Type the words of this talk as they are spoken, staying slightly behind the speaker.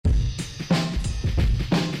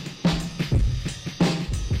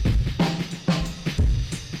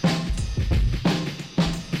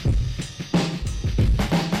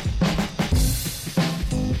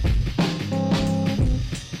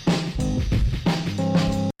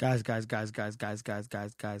Guys.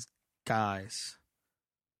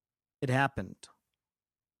 It happened.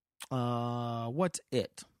 What's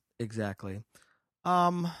it exactly?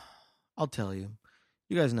 I'll tell you.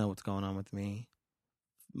 You guys know what's going on with me.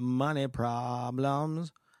 Money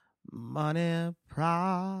problems,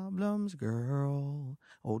 girl.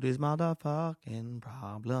 Oh, these motherfucking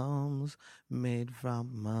problems made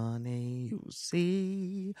from money. You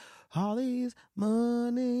see, all these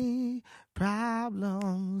money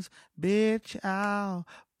problems, bitch. I'll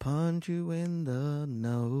punch you in the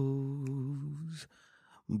nose.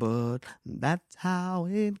 But that's how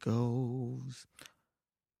it goes.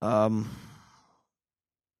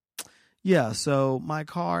 Yeah, so my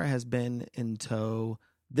car has been in tow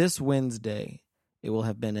this Wednesday. It will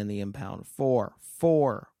have been in the impound for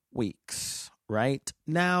 4 weeks, right?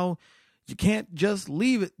 Now, you can't just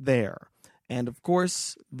leave it there. And of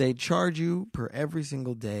course, they charge you per every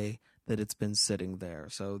single day that it's been sitting there.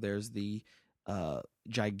 So there's the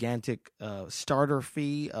gigantic starter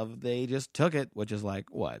fee of they just took it, which is like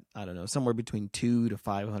what, I don't know, somewhere between $200 to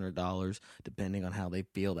 $500 depending on how they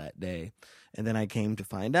feel that day. And then I came to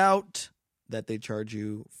find out that they charge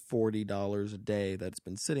you $40 a day that's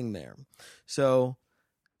been sitting there. So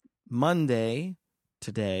Monday,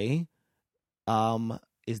 today,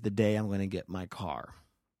 is the day I'm going to get my car,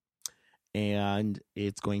 and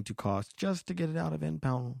it's going to cost, just to get it out of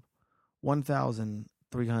impound,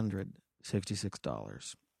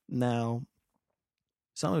 $1,366. Now,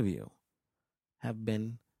 some of you have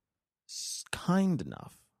been kind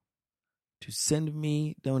enough to send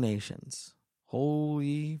me donations.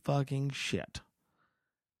 Holy fucking shit.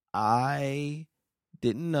 I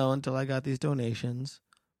didn't know until I got these donations.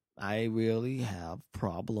 I really have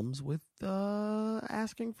problems with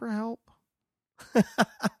asking for help.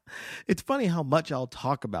 It's funny how much I'll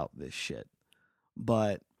talk about this shit.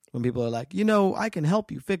 But when people are like, I can help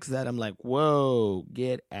you fix that, I'm like, whoa,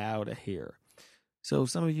 get out of here. So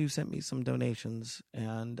some of you sent me some donations,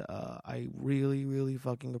 and I really, really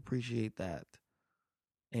fucking appreciate that.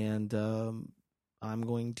 And I'm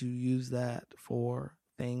going to use that for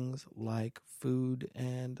things like food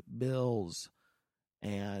and bills.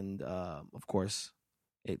 And, of course,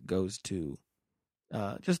 it goes to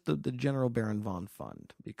just the general Baron Von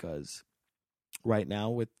Fund, because right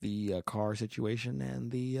now with the car situation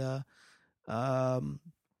and the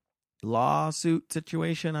lawsuit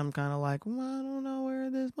situation, I'm kind of like, well, I don't know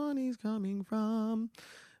where this money's coming from.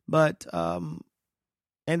 But, and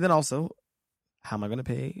then also, how am I going to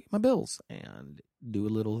pay my bills and do a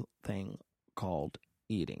little thing called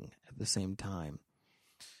eating at the same time?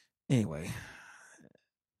 Anyway,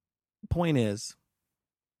 point is,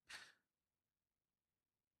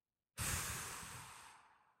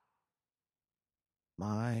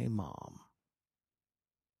 my mom.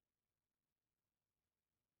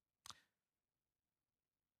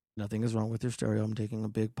 Nothing is wrong with your stereo. I'm taking a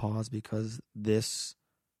big pause because this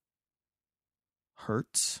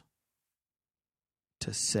hurts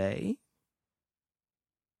to say.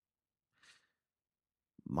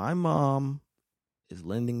 My mom is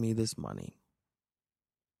lending me this money.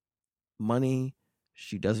 Money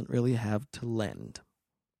she doesn't really have to lend.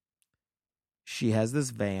 She has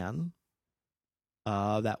this van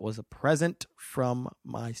that was a present from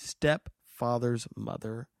my stepfather's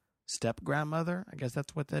mother, step-grandmother, I guess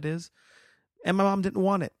that's what that is. And my mom didn't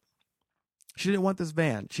want it. She didn't want this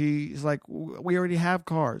van. She's like, we already have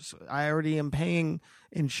cars. I already am paying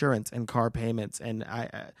insurance and car payments, and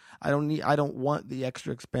I don't want the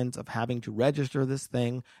extra expense of having to register this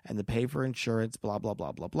thing and to pay for insurance, blah, blah,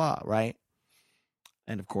 blah, blah, blah, right?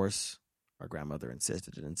 And of course, our grandmother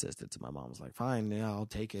insisted. So my mom was like, fine, yeah, I'll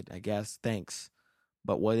take it, I guess, thanks.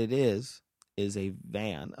 But what it is a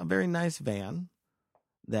van, a very nice van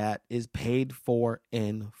that is paid for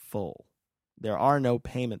in full. There are no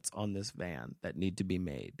payments on this van that need to be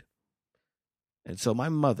made. And so my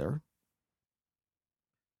mother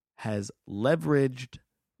has leveraged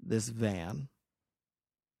this van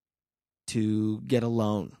to get a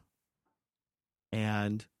loan.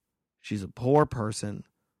 And she's a poor person.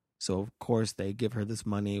 So, of course, they give her this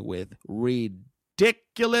money with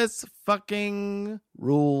ridiculous fucking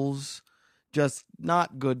rules. Just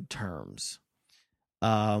not good terms.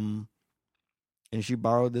 And she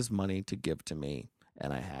borrowed this money to give to me,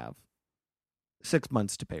 and I have 6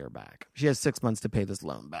 months to pay her back. She has 6 months to pay this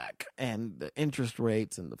loan back, and the interest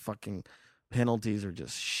rates and the fucking penalties are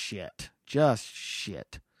just shit.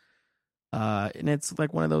 And it's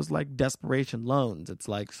like one of those like desperation loans. It's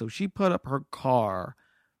like, so she put up her car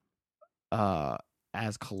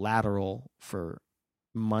as collateral for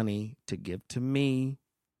money to give to me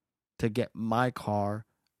to get my car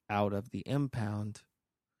out of the impound.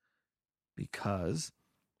 because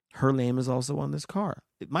her name is also on this car.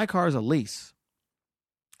 My car is a lease.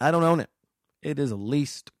 I don't own it. It is a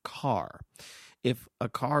leased car. If a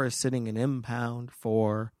car is sitting in impound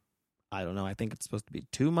for, I don't know, I think it's supposed to be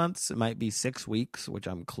 2 months. It might be 6 weeks, which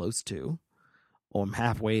I'm close to, or I'm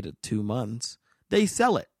halfway to 2 months. They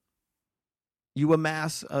sell it. You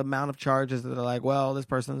amass an amount of charges that are like, well, this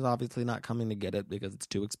person is obviously not coming to get it because it's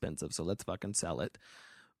too expensive, so let's fucking sell it.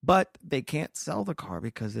 But they can't sell the car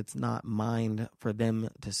because it's not mine for them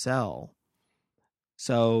to sell.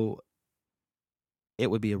 So it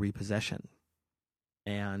would be a repossession.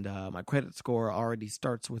 And my credit score already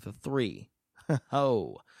starts with a 3.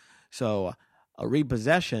 Oh, so a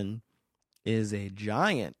repossession is a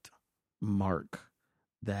giant mark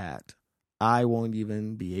that I won't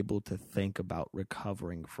even be able to think about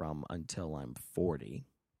recovering from until I'm 40.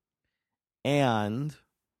 And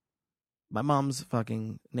my mom's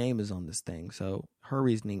fucking name is on this thing. So her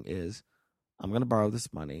reasoning is, I'm going to borrow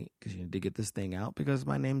this money because you need to get this thing out because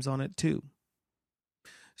my name's on it too.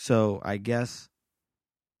 So I guess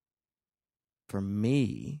for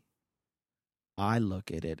me, I look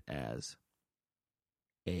at it as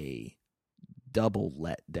a double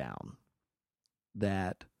letdown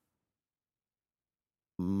that,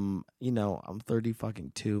 I'm 30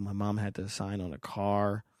 fucking 2. My mom had to sign on a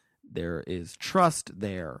car. There is trust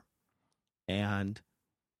there. And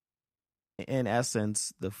in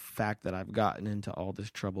essence, the fact that I've gotten into all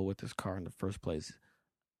this trouble with this car in the first place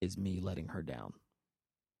is me letting her down.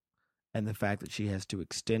 And the fact that she has to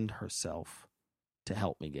extend herself to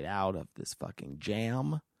help me get out of this fucking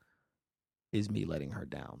jam is me letting her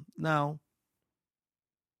down. Now,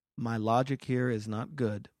 my logic here is not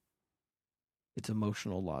good. It's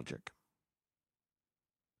emotional logic.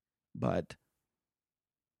 But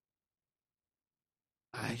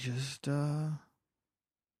I just, I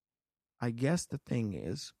guess the thing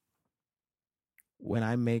is, when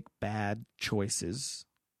I make bad choices,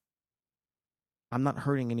 I'm not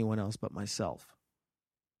hurting anyone else but myself.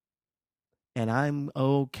 And I'm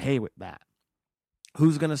okay with that.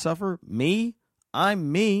 Who's going to suffer? Me?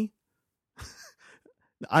 I'm me.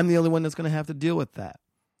 I'm the only one that's going to have to deal with that.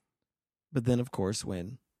 But then, of course,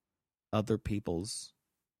 when other people's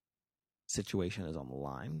situation is on the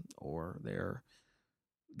line, or their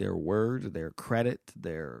word, their credit,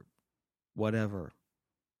 their whatever,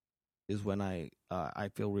 is when I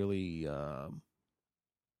feel really,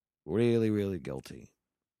 really, really guilty.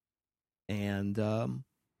 And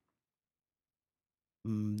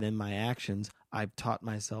then my actions, I've taught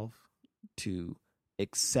myself to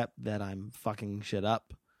accept that I'm fucking shit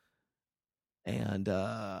up. And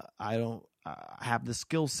I don't have the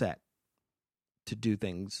skill set to do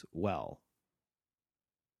things well.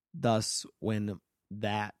 Thus, when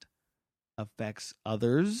that affects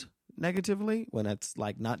others negatively, when it's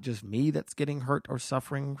like not just me that's getting hurt or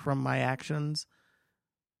suffering from my actions,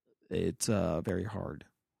 it's very hard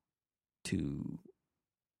to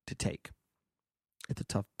take. It's a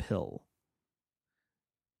tough pill.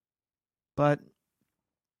 But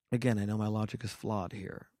again, I know my logic is flawed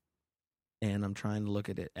here. And I'm trying to look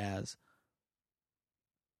at it as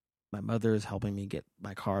my mother is helping me get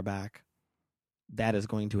my car back. That is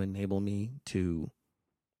going to enable me to,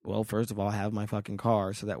 well, first of all, have my fucking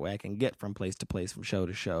car so that way I can get from place to place, from show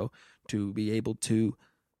to show, to be able to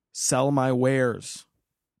sell my wares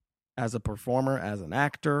as a performer, as an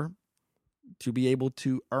actor, to be able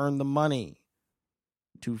to earn the money,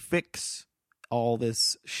 to fix all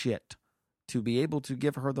this shit, to be able to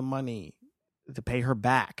give her the money, to pay her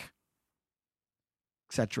back,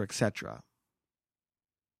 etc., etc.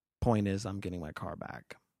 Point is, I'm getting my car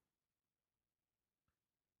back.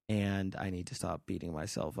 And I need to stop beating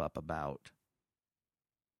myself up about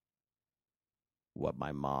what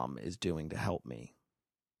my mom is doing to help me.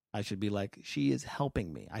 I should be like, she is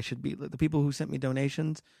helping me. I should be, the people who sent me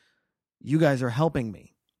donations, you guys are helping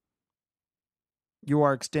me. You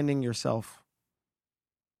are extending yourself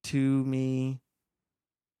to me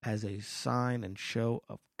as a sign and show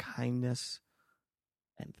of kindness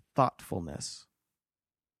and thoughtfulness.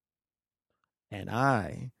 And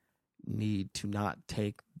I need to not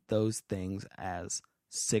take those things as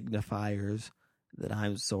signifiers that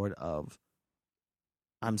I'm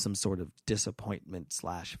some sort of disappointment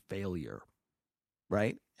 / failure,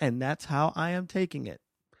 right? And that's how I am taking it.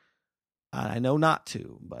 I know not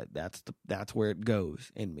to, but that's where it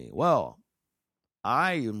goes in me. Well,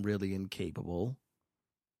 I am really incapable.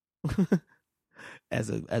 As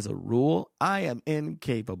a rule, I am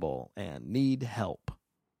incapable and need help.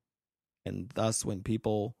 And thus, when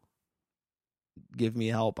people give me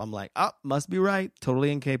help, I'm like, oh, must be right.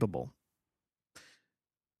 Totally incapable.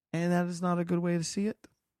 And that is not a good way to see it.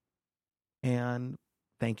 And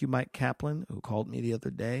thank you, Mike Kaplan, who called me the other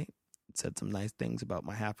day, said some nice things about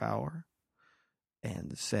my half hour,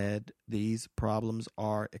 and said these problems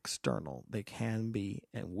are external. They can be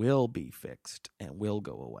and will be fixed and will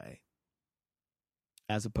go away,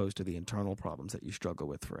 as opposed to the internal problems that you struggle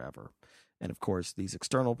with forever. And of course, these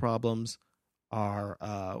external problems are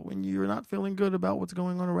when you're not feeling good about what's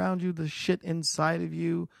going on around you, the shit inside of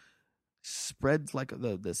you spreads like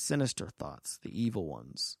the sinister thoughts, the evil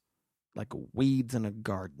ones, like weeds in a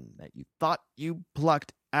garden that you thought you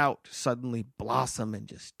plucked out suddenly blossom and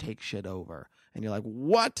just take shit over. And you're like,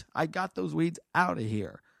 what? I got those weeds out of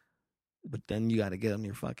here. But then you got to get on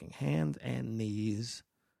your fucking hands and knees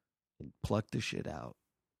and pluck the shit out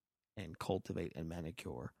and cultivate and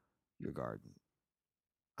manicure your garden.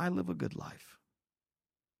 I live a good life.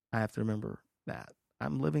 I have to remember that.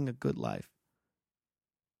 I'm living a good life.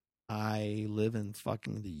 I live in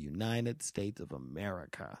fucking the United States of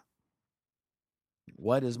America.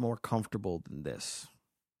 What is more comfortable than this?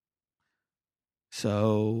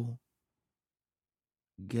 So,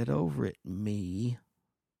 get over it, me.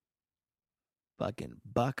 Fucking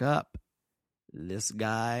buck up. This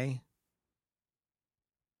guy.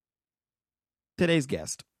 Today's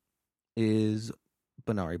guest is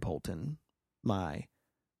Benari Poulton, my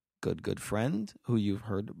good friend who you've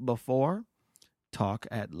heard before talk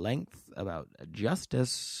at length about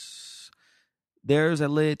justice. There's a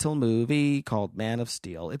little movie called Man of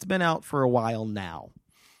Steel. It's been out for a while now.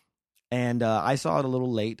 And I saw it a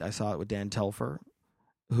little late. I saw it with Dan Telfer,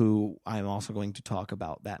 who I'm also going to talk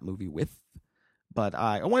about that movie with. But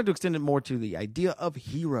I wanted to extend it more to the idea of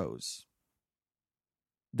heroes.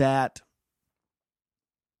 That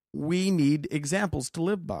we need examples to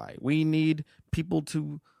live by. We need people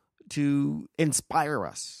to inspire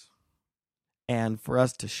us. And for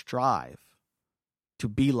us to strive to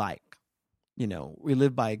be like. You know, we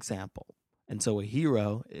live by example. And so a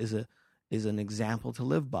hero is an example to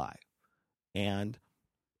live by. And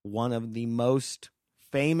one of the most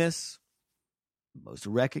famous, most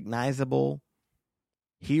recognizable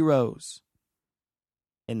heroes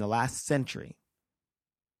in the last century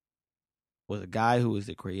was a guy who was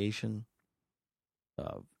the creation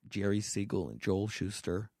of Jerry Siegel and Joel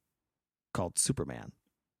Shuster called Superman.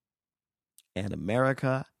 And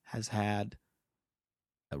America has had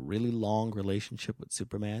a really long relationship with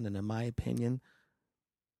Superman, and in my opinion,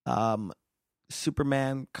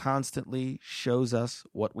 Superman constantly shows us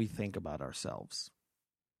what we think about ourselves.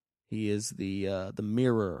 He is the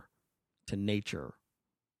mirror to nature.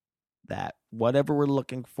 That whatever we're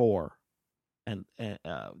looking for, and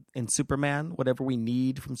in Superman, whatever we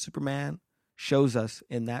need from Superman, shows us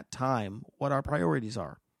in that time what our priorities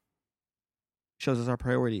are. Shows us our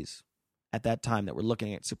priorities at that time that we're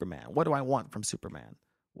looking at Superman. What do I want from Superman?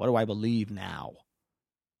 What do I believe now?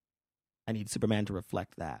 I need Superman to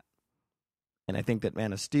reflect that. And I think that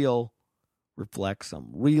Man of Steel reflects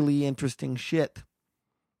some really interesting shit.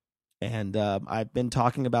 And I've been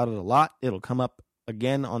talking about it a lot. It'll come up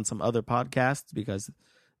again on some other podcasts because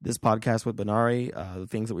this podcast with Benari, the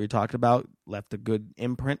things that we talked about, left a good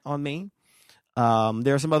imprint on me.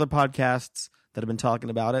 There are some other podcasts that have been talking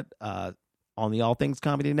about it. On the All Things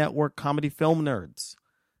Comedy Network, Comedy Film Nerds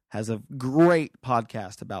has a great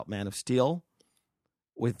podcast about Man of Steel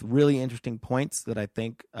with really interesting points that I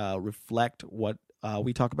think reflect what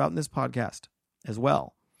we talk about in this podcast as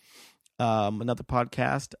well. Another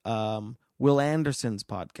podcast, Will Anderson's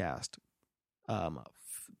podcast,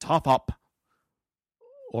 Tough Up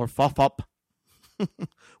or Fuff Up,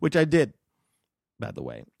 which I did, by the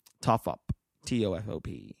way. Tough Up,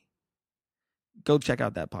 TOFOP. Go check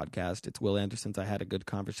out that podcast. It's Will Anderson's. I had a good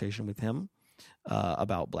conversation with him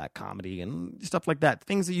about black comedy and stuff like that.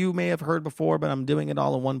 Things that you may have heard before, but I'm doing it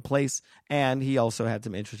all in one place. And he also had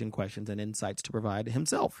some interesting questions and insights to provide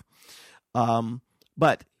himself.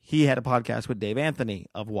 But he had a podcast with Dave Anthony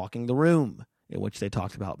of Walking the Room, in which they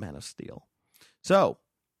talked about Man of Steel. So,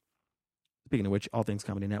 speaking of which, All Things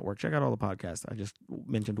Comedy Network, check out all the podcasts. I just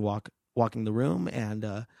mentioned Walking the Room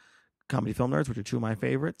and Comedy Film Nerds, which are two of my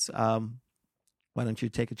favorites. Why don't you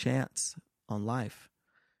take a chance on life?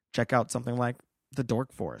 Check out something like The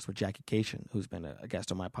Dork Forest with Jackie Cation, who's been a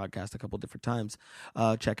guest on my podcast a couple different times.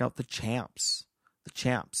 Check out The Champs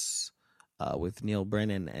with Neil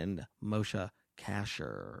Brennan and Moshe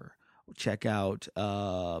Kasher. Check out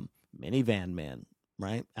Minivan Men,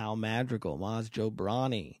 right? Al Madrigal, Maz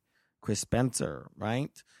Jobrani, Chris Spencer,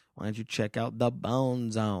 right? Why don't you check out The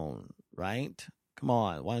Bone Zone, right? Come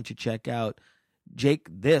on. Why don't you check out Jake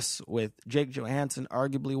This with Jake Johansson,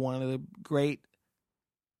 arguably one of the great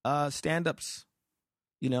stand-ups,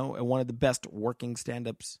 and one of the best working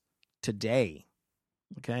stand-ups today.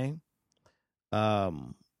 Okay?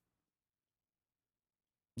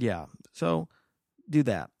 Yeah, so do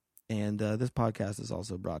that. And this podcast is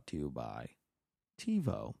also brought to you by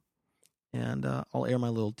TiVo. And I'll air my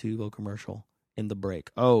little TiVo commercial in the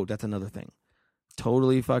break. Oh, that's another thing.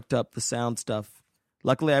 Totally fucked up the sound stuff.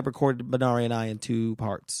 Luckily, I recorded Benari and I in 2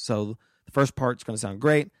 parts. So the first part's going to sound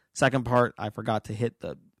great. Second part, I forgot to hit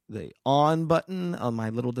the on button on my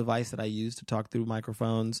little device that I use to talk through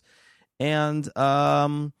microphones. And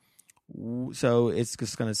so it's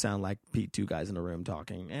just going to sound like 2 guys in a room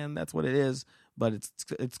talking. And that's what it is. But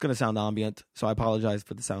it's going to sound ambient. So I apologize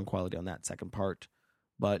for the sound quality on that second part.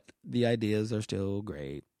 But the ideas are still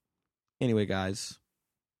great. Anyway, guys,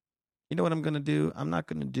 you know what I'm going to do? I'm not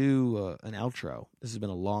going to do an outro. This has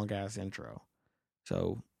been a long-ass intro.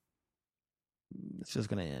 So it's just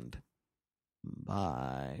going to end.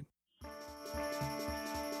 Bye.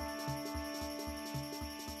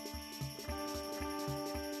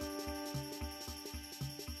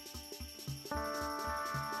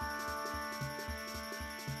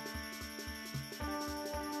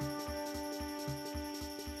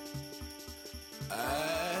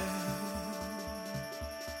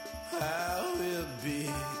 I will be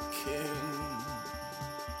king.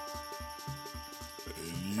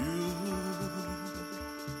 You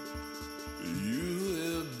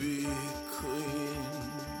will be queen.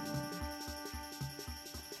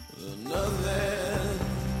 Nothing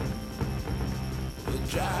will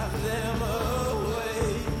drive them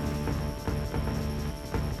away.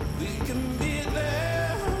 We can be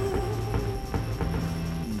there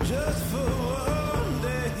just for one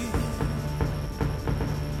day.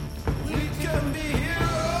 We can be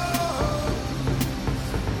heroes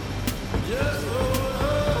just for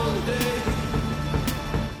one day.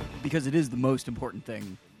 Because it is the most important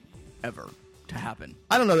thing ever to happen.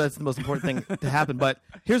 I don't know that's the most important thing to happen, but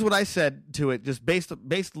here's what I said to it, just based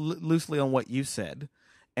loosely on what you said.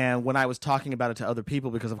 And when I was talking about it to other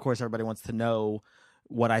people, because of course everybody wants to know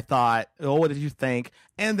what I thought. Oh, what did you think?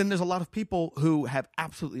 And then there's a lot of people who have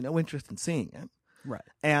absolutely no interest in seeing it. Right.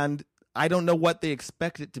 And I don't know what they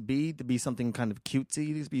expect it to be something kind of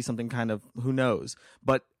cutesy, to be something kind of, who knows.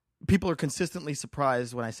 But people are consistently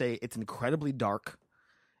surprised when I say it's incredibly dark.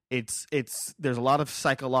 There's a lot of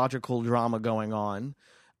psychological drama going on.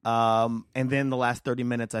 And then the last 30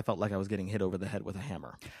 minutes, I felt like I was getting hit over the head with a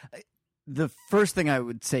hammer. The first thing I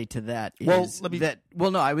would say to that is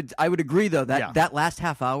I would agree though that that last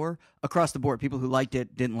half hour across the board, people who liked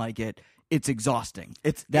it, didn't like it, it's exhausting.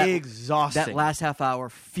 It's exhausting. That last half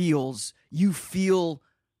hour you feel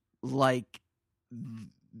like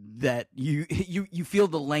that you feel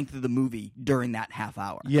the length of the movie during that half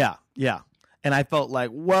hour. Yeah. And I felt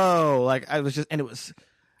like, whoa, like I was just, and it was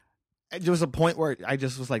a point where I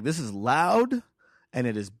just was like, this is loud and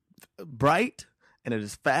it is bright and it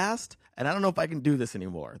is fast. And I don't know if I can do this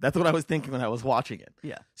anymore. That's what I was thinking when I was watching it.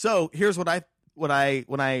 Yeah. So here's when I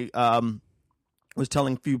was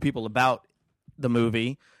telling a few people about the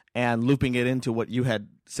movie and looping it into what you had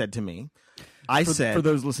said to me. I said, for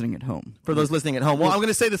those listening at home. Well, I'm going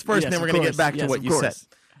to say this first, yes, and then we're going to get back to what you said.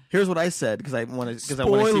 Here's what I said because I want to see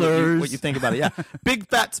what you think about it. Yeah, big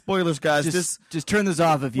fat spoilers, guys. Just turn this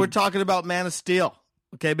off if you. We're talking about Man of Steel,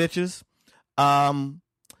 okay, bitches.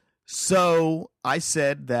 So I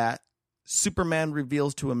said that Superman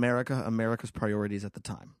reveals to America America's priorities at the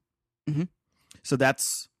time. Mm-hmm. So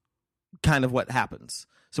that's kind of what happens.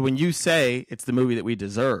 So when you say it's the movie that we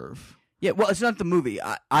deserve, yeah, well, it's not the movie.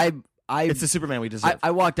 It's the Superman we deserve.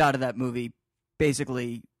 I walked out of that movie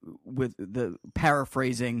basically with the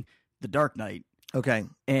paraphrasing The Dark Knight, okay,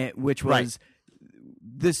 which was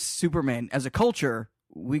this Superman as a culture.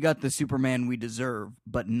 We got the Superman we deserve,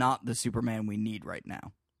 but not the Superman we need right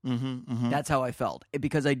now. Mm-hmm. That's how I felt,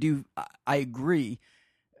 because I agree.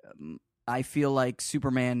 I feel like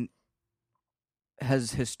Superman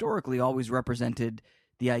has historically always represented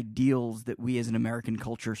the ideals that we as an American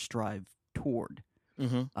culture strive toward.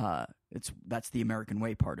 Mm-hmm. That's the American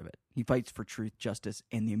way part of it. He fights for truth, justice,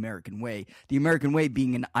 and the American way. The American way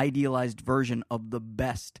being an idealized version of the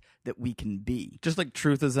best that we can be. Just like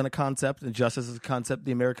truth isn't a concept and justice is a concept,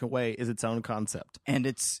 the American way is its own concept. And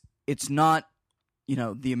it's not,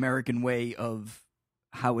 the American way of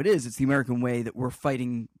how it is. It's the American way that we're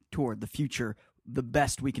fighting toward the future, the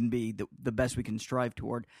best we can be, the best we can strive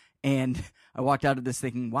toward. And I walked out of this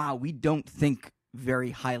thinking, wow, we don't think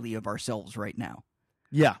very highly of ourselves right now.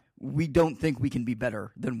 Yeah. We don't think we can be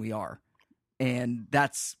better than we are. And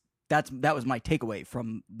that was my takeaway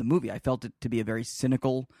from the movie. I felt it to be a very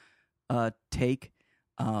cynical take.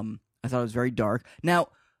 I thought it was very dark. Now,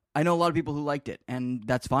 I know a lot of people who liked it, and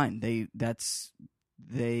that's fine.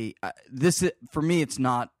 for me, it's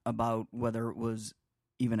not about whether it was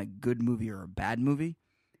even a good movie or a bad movie.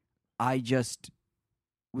 I just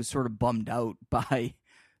was sort of bummed out by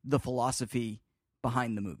the philosophy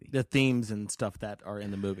behind the movie. The themes and stuff that are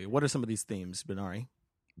in the movie. What are some of these themes, Benari?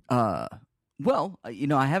 Well,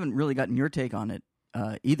 I haven't really gotten your take on it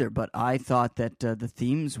either, but I thought that the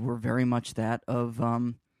themes were very much that of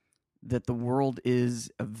that the world is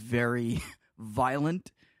a very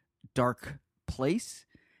violent, dark place,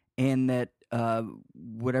 and that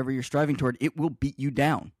whatever you're striving toward, it will beat you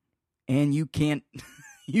down, and you can't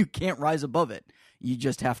rise above it. You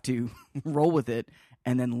just have to roll with it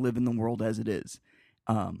and then live in the world as it is.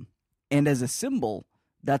 And as a symbol,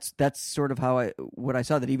 that's sort of what I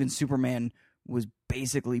saw, that even Superman was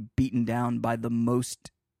basically beaten down by the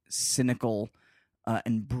most cynical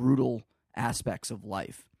and brutal aspects of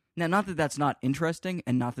life. Now, not that that's not interesting,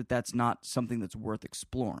 and not that that's not something that's worth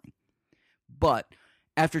exploring. But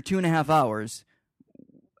after 2.5 hours,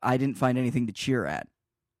 I didn't find anything to cheer at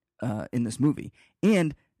in this movie.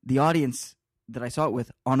 And the audience that I saw it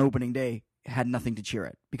with on opening day had nothing to cheer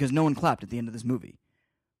at, because no one clapped at the end of this movie,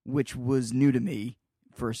 which was new to me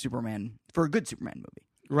for a good Superman movie.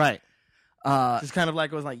 Right. Just kind of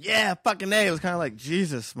like, it was like, yeah, fucking A. It was kind of like,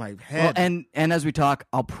 Jesus, my head. Well, and as we talk,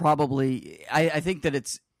 I'll probably, I think that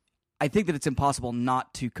it's impossible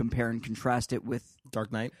not to compare and contrast it with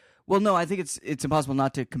Dark Knight. Well, no, I think it's impossible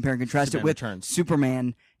not to compare and contrast it with Returns.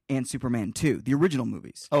 Superman and Superman 2, the original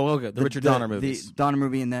movies. Oh, okay, the Richard Donner movies. The Donner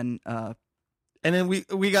movie, and then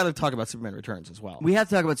we got to talk about Superman Returns as well. We have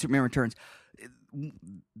to talk about Superman Returns.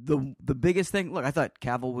 The biggest thing, look, I thought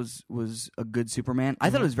Cavill was a good Superman. I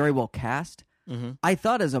thought it was very well cast. Mm-hmm. I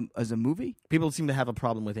thought as a movie, people seem to have a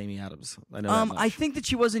problem with Amy Adams. I know that much. I think that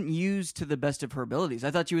she wasn't used to the best of her abilities.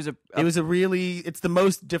 I thought she was it's the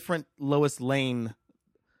most different Lois Lane.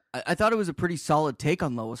 I thought it was a pretty solid take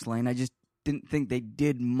on Lois Lane. I just didn't think they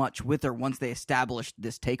did much with her once they established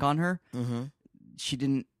this take on her. Mm-hmm. She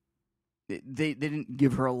didn't. They didn't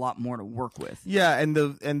give her a lot more to work with. Yeah, and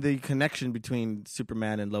the connection between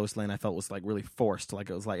Superman and Lois Lane, I felt was like really forced. Like,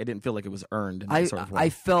 it was like, I didn't feel like it was earned in that sort of way. I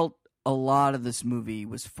felt a lot of this movie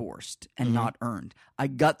was forced and not earned. I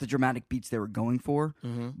got the dramatic beats they were going for,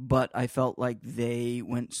 but I felt like they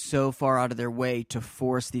went so far out of their way to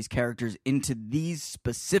force these characters into these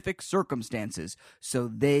specific circumstances so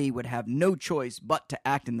they would have no choice but to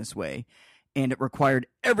act in this way. And it required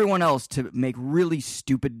everyone else to make really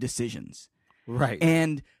stupid decisions. Right.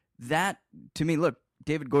 And that, to me, look,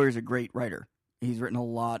 David Goyer's a great writer. He's written a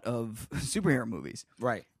lot of superhero movies.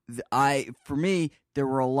 Right. For me, there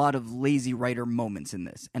were a lot of lazy writer moments in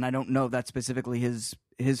this. And I don't know if that's specifically his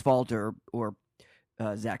fault or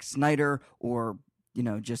Zack Snyder, or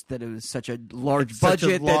just that it was such a large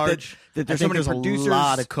budget that there's so many producers. A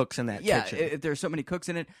lot of cooks in that kitchen. Yeah, if there's so many cooks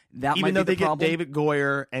in it, that even might be though the problem. they get David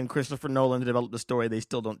Goyer and Christopher Nolan to develop the story, they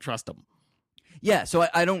still don't trust them. Yeah, so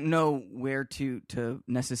I don't know where to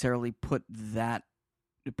necessarily put the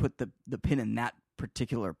pin in that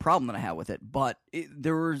particular problem that I had with it. But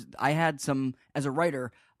as a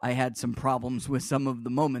writer, I had some problems with some of the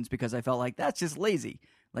moments because I felt like that's just lazy.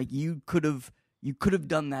 Like, you could have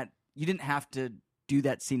done that. You didn't have to do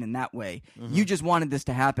that scene in that way. Mm-hmm. You just wanted this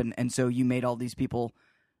to happen, and so you made all these people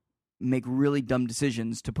make really dumb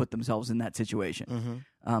decisions to put themselves in that situation.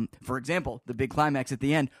 Mm-hmm. For example, the big climax at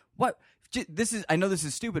the end. I know this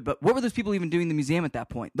is stupid, but what were those people even doing in the museum at that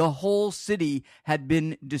point? The whole city had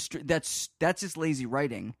been destroyed. That's just lazy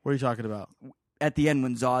writing. What are you talking about? At the end,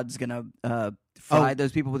 when Zod's gonna fry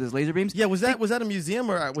those people with his laser beams. Yeah, was that a museum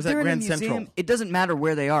or was that Grand Central? It doesn't matter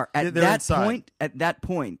where they are. At that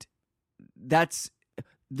point, that's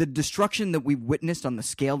the destruction that we witnessed on the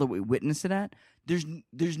scale that we witnessed it at.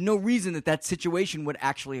 There's no reason that situation would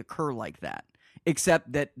actually occur like that,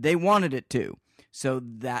 except that they wanted it to. So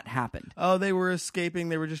that happened. Oh, they were escaping.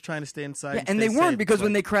 They were just trying to stay inside. Yeah, and they weren't, because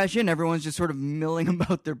when they crash in, everyone's just sort of milling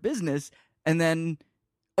about their business. And then,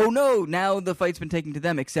 oh no, now the fight's been taken to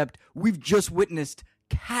them, except we've just witnessed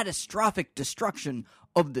catastrophic destruction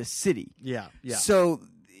of the city. Yeah, yeah. So,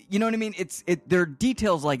 you know what I mean? There are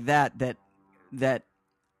details like that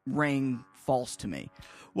rang false to me.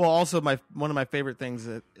 Well, also one of my favorite things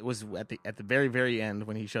was at the very, very end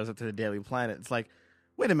when he shows up to the Daily Planet. It's like,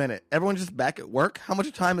 wait a minute, everyone's just back at work? How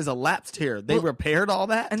much time has elapsed here? They repaired all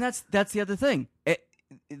that? And that's the other thing.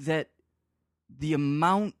 That the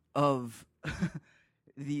amount of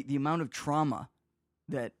the amount of trauma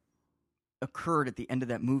that occurred at the end of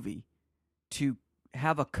that movie, to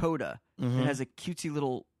have a coda that has a cutesy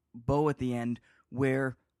little bow at the end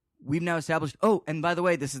where we've now established, oh, and by the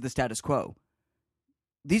way, this is the status quo.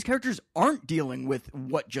 These characters aren't dealing with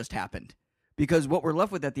what just happened, Because what we're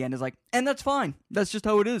left with at the end is like, and that's fine. That's just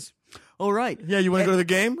how it is. All right. Yeah, you want to go to the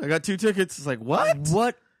game? I got 2 tickets. It's like, what?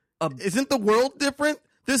 What? Isn't the world different?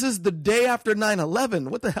 This is the day after 9/11.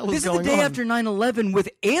 What the hell is This is going on? the day after 9/11 with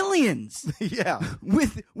aliens. Yeah.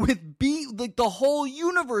 with like the whole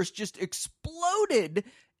universe just exploded,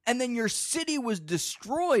 and then your city was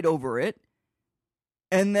destroyed over it.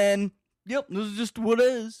 And then, yep, this is just what it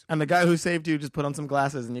is. And the guy who saved you just put on some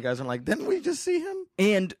glasses, and you guys are like, didn't we just see him?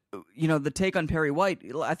 And the take on Perry White,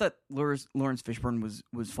 I thought Lawrence Fishburne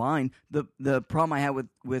was fine. The problem I had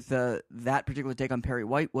with that particular take on Perry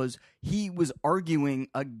White was he was arguing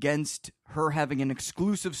against her having an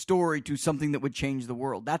exclusive story to something that would change the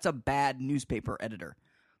world. That's a bad newspaper editor.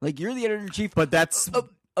 Like, you're the editor in chief, But that's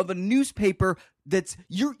of a newspaper that's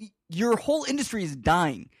your whole industry is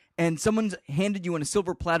dying, and someone's handed you on a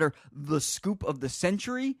silver platter the scoop of the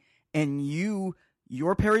century, and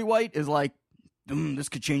your Perry White is like, this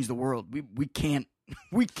could change the world. We can't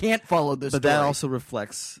follow this. But story. that also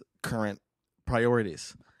reflects current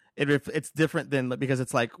priorities. It's different than, because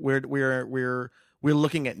it's like we're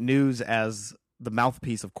looking at news as the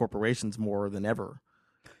mouthpiece of corporations more than ever.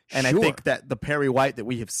 And Sure. I think that the Perry White that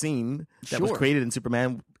we have seen that was Sure. created in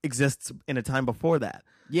Superman exists in a time before that.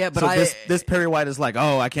 Yeah, but so this Perry White is like,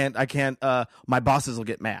 oh, I can't. My bosses will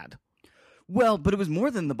get mad. Well, but it was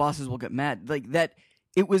more than the bosses will get mad. Like that,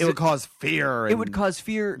 it It would cause fear. It would cause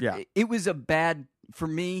fear. Yeah. It was a bad for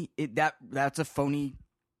me. That's a phony.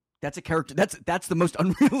 That's a character. That's the most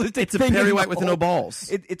unrealistic. It's a thing Perry in White the with whole- no balls.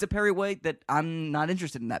 It's a Perry White that I'm not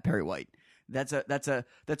interested in. That Perry White. That's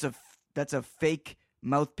a fake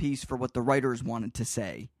mouthpiece for what the writers wanted to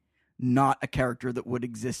say, not a character that would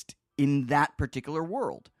exist in that particular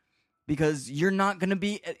world. Because you're not going to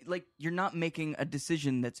be you're not making a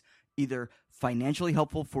decision that's either financially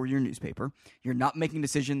helpful for your newspaper. You're not making a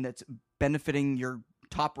decision that's benefiting your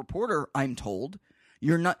top reporter. I'm told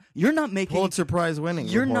you're not making Pulitzer Prize winning.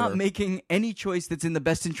 You're not reporter. making any choice that's in the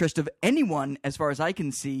best interest of anyone, as far as I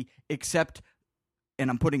can see, except, and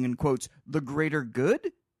I'm putting in quotes, the greater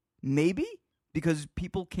good, maybe, because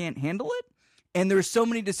people can't handle it. And there's so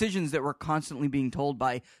many decisions that we're constantly being told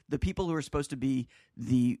by the people who are supposed to be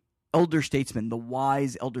the elder statesmen, the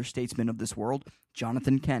wise elder statesmen of this world,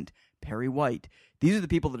 Jonathan Kent, Perry White. These are the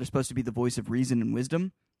people that are supposed to be the voice of reason and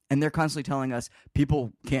wisdom, and they're constantly telling us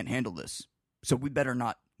people can't handle this. So we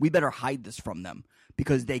better hide this from them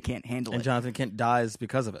because they can't handle And it. Jonathan Kent dies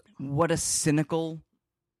because of it. What a cynical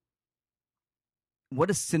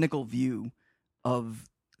view of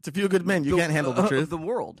It's a few good men. You can't handle the truth. of the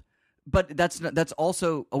world. But that's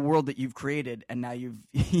also a world that you've created, and now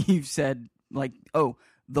you've said, like, oh,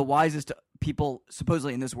 the wisest people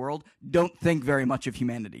supposedly in this world don't think very much of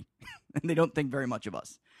humanity, and they don't think very much of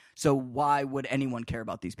us. So why would anyone care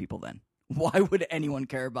about these people then? Why would anyone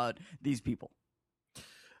care about these people?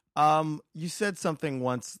 You said something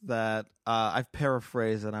once that I've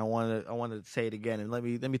paraphrased, and I want to say it again. And let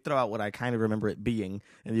me throw out what I kind of remember it being,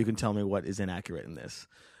 and you can tell me what is inaccurate in this.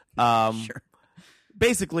 Sure.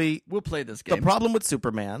 Basically, We'll play this game. the problem with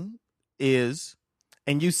Superman is,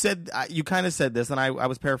 and you kind of said this, and I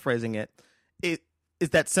was paraphrasing it. It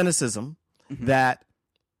is that cynicism that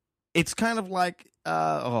it's kind of like,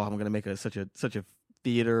 I'm going to make such a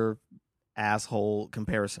theater asshole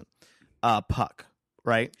comparison. Puck,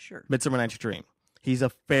 right? Sure. Midsummer Night's Dream. He's a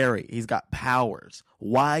fairy. He's got powers.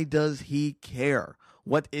 Why does he care?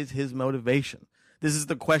 What is his motivation? This is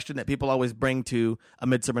the question that people always bring to A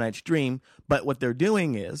Midsummer Night's Dream. But what they're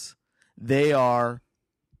doing is they are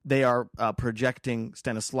projecting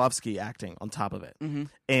Stanislavski acting on top of it,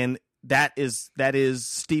 and that is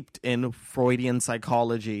steeped in Freudian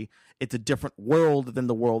psychology. It's a different world than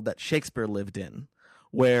the world that Shakespeare lived in,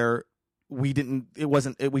 where we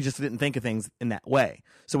just didn't think of things in that way.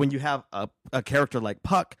 So when you have a character like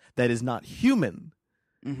Puck that is not human,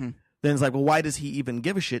 then it's like, well, why does he even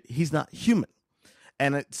give a shit? He's not human.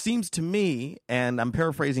 And it seems to me, and I'm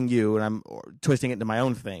paraphrasing you, and I'm twisting it into my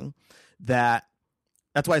own thing, that's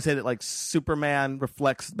why I say that, like, Superman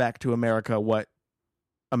reflects back to America what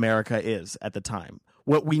America is at the time.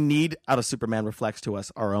 What we need out of Superman reflects to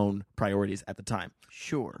us our own priorities at the time.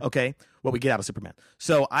 Sure. Okay? What we get out of Superman.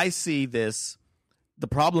 So I see this. The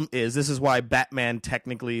problem is, this is why Batman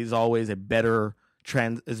technically is always better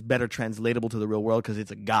translatable to the real world, because it's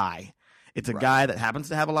a guy. It's a guy that happens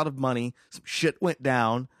to have a lot of money. Some shit went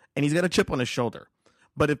down, and he's got a chip on his shoulder.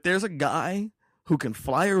 But if there's a guy who can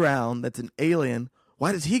fly around that's an alien,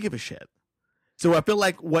 why does he give a shit? So I feel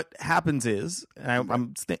like what happens is,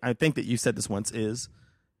 and I think that you said this once, is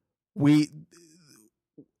we're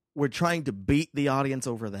trying to beat the audience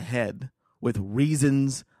over the head with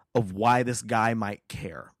reasons of why this guy might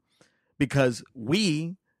care. because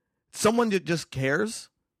someone that just cares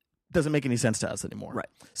doesn't make any sense to us anymore. Right.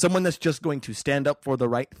 Someone that's just going to stand up for the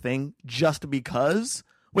right thing just because,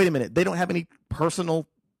 wait a minute, they don't have any personal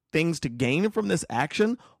things to gain from this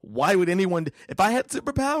action. Why would anyone, if I had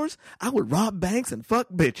superpowers, I would rob banks and fuck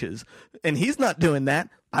bitches. And he's not doing that.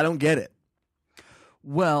 I don't get it.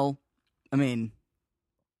 Well, I mean,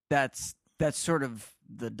 that's sort of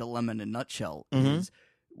the dilemma in a nutshell. Is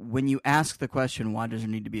when you ask the question, why does there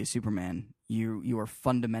need to be a Superman? You are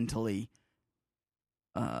fundamentally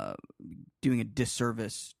doing a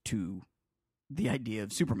disservice to the idea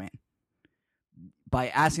of Superman. By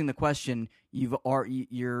asking the question,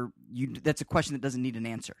 that's a question that doesn't need an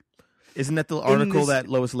answer. Isn't that the article that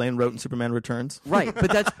Lois Lane wrote in Superman Returns? Right,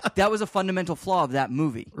 but that was a fundamental flaw of that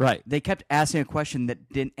movie. Right. They kept asking a question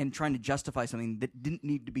and trying to justify something that didn't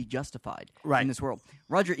need to be justified in this world.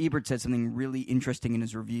 Roger Ebert said something really interesting in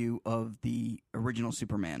his review of the original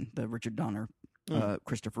Superman, the Richard Donner,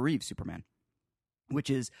 Christopher Reeve Superman, which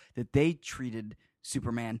is that they treated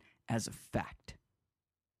Superman as a fact.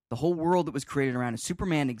 The whole world that was created around it,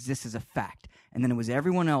 Superman exists as a fact, and then it was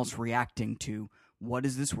everyone else reacting to, what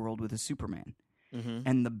is this world with a Superman?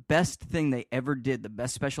 And the best thing they ever did, the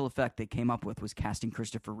best special effect they came up with, was casting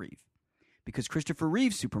Christopher Reeve. Because Christopher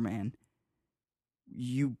Reeve Superman,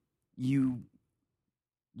 you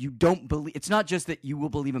don't believe, it's not just that you will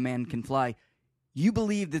believe a man can fly. You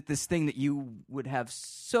believe that this thing that you would have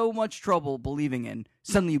so much trouble believing in,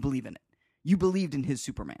 suddenly you believe in it. You believed in his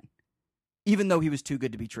Superman, even though he was too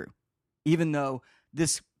good to be true. Even though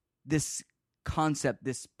this concept,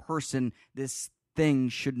 this person, this thing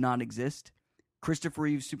should not exist. Christopher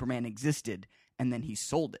Reeve's Superman existed, and then he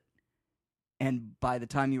sold it. And by the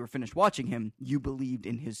time you were finished watching him, you believed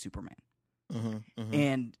in his Superman.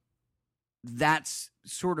 And that's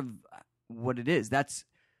sort of what it is. That's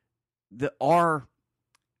our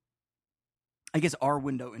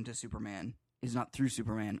window into Superman is not through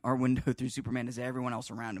Superman. Our window through Superman is everyone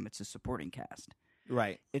else around him. It's a supporting cast.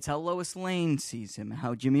 Right. It's how Lois Lane sees him,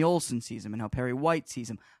 how Jimmy Olsen sees him, and how Perry White sees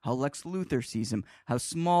him, how Lex Luthor sees him, how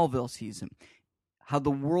Smallville sees him, how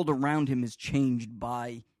the world around him is changed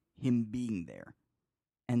by him being there,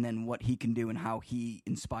 and then what he can do and how he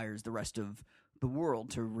inspires the rest of the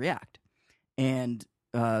world to react. And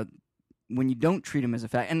when you don't treat him as a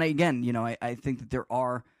fact, and again, I think that there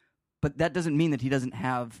are, but that doesn't mean that he doesn't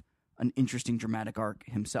have an interesting dramatic arc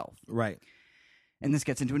himself. Right. And this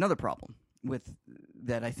gets into another problem with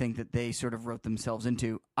that I think that they sort of wrote themselves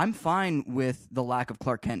into. I'm fine with the lack of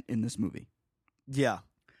Clark Kent in this movie. Yeah.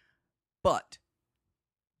 But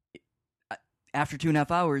after 2.5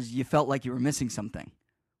 hours, you felt like you were missing something.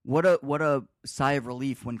 What a sigh of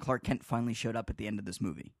relief when Clark Kent finally showed up at the end of this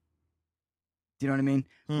movie. Do you know what I mean?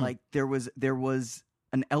 Like there was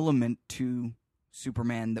an element to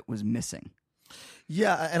Superman that was missing.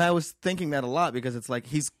 Yeah, and I was thinking that a lot because it's like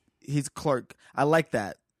he's Clark. I like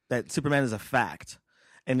that Superman is a fact,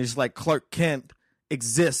 and it's like Clark Kent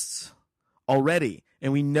exists already,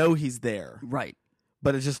 and we know he's there. Right.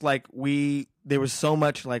 But it's just like there was so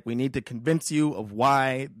much like we need to convince you of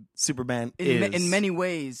why Superman is. In many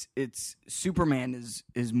ways, it's Superman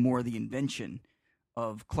is more the invention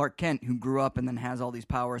of Clark Kent, who grew up and then has all these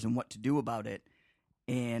powers and what to do about it.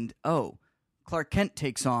 And Clark Kent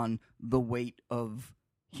takes on the weight of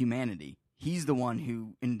humanity. He's the one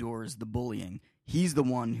who endures the bullying. He's the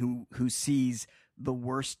one who sees the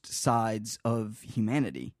worst sides of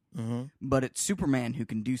humanity. But it's Superman who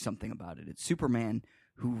can do something about it. It's Superman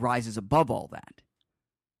who rises above all that.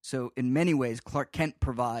 So in many ways, Clark Kent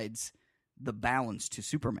provides the balance to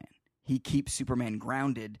Superman. He keeps Superman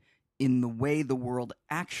grounded in the way the world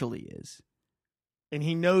actually is. And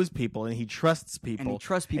he knows people, and he trusts people. And he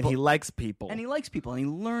trusts people. And he likes people. And he likes people, and he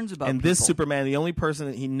learns about people. And this Superman, the only person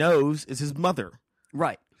that he knows is his mother.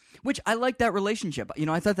 Right. Which I like that relationship.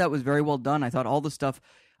 I thought that was very well done. I thought all the stuff...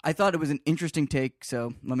 I thought it was an interesting take,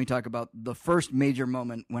 so let me talk about the first major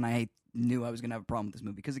moment when I knew I was going to have a problem with this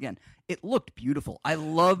movie. Because, again, it looked beautiful. I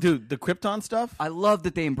loved... Dude, the Krypton stuff? I loved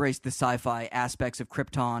that they embraced the sci-fi aspects of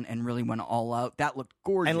Krypton and really went all out. That looked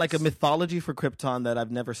gorgeous. And like a mythology for Krypton that I've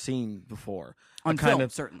never seen before. On film,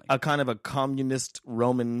 certainly. A kind of a communist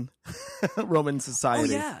Roman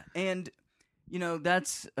society. Oh, yeah. And,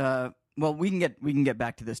 that's... well, we can get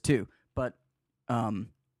back to this, too. But...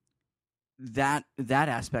 That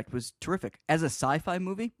aspect was terrific. As a sci-fi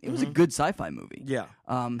movie, it was a good sci-fi movie. Yeah.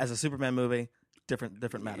 As a Superman movie, different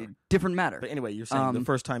matter. Different matter. But anyway, you're saying the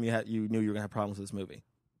first time you knew you were going to have problems with this movie.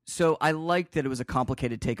 So I liked that it was a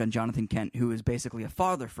complicated take on Jonathan Kent, who is basically a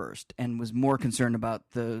father first and was more concerned about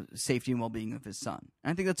the safety and well-being of his son.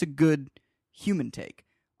 And I think that's a good human take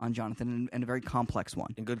on Jonathan, and a very complex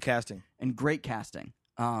one. And good casting. And great casting.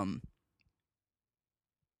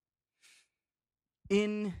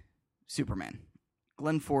 In Superman,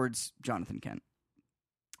 Glenn Ford's Jonathan Kent,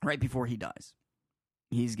 right before he dies,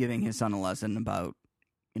 he's giving his son a lesson about,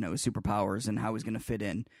 his superpowers and how he's going to fit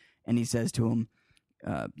in. And he says to him,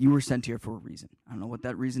 you were sent here for a reason. I don't know what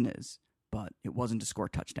that reason is, but it wasn't to score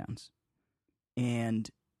touchdowns. And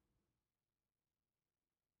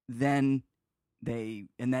then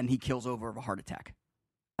he kills over of a heart attack.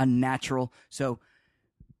 A natural. So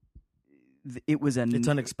it's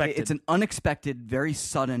unexpected. It's an unexpected, very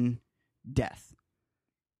sudden death.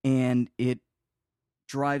 And it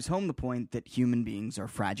drives home the point that human beings are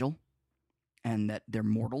fragile and that they're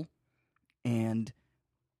mortal. And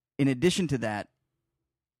in addition to that,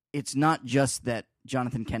 it's not just that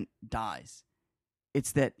Jonathan Kent dies.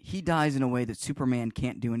 It's that he dies in a way that Superman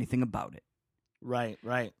can't do anything about it. Right.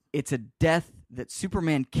 It's a death that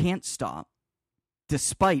Superman can't stop,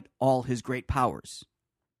 despite all his great powers.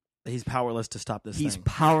 He's powerless to stop this thing. He's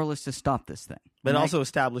powerless to stop this thing. But it also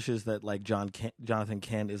establishes that like Jonathan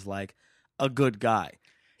Kent is like a good guy.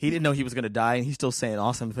 He didn't know he was going to die, and he's still saying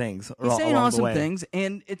awesome things. He's saying awesome things,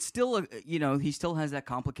 and it's still, he still has that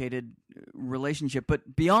complicated relationship.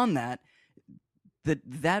 But beyond that,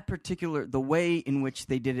 the way in which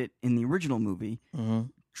they did it in the original movie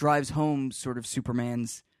drives home sort of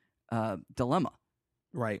Superman's dilemma.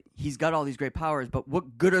 Right. He's got all these great powers, but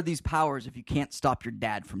what good are these powers if you can't stop your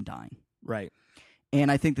dad from dying? Right.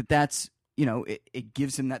 And I think that's, it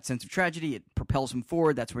gives him that sense of tragedy. It propels him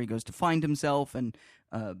forward. That's where he goes to find himself and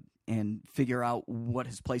figure out what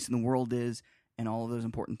his place in the world is and all of those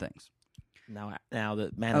important things. Now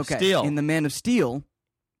the Man of Steel. In the Man of Steel,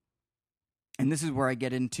 and this is where I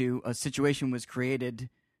get into a situation was created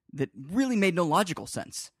that really made no logical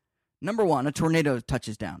sense. Number one, a tornado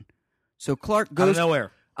touches down. So Clark goes...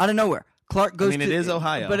 Out of nowhere. Clark goes it is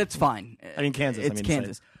Ohio. But it's fine. Kansas. It's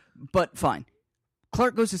Kansas. But fine.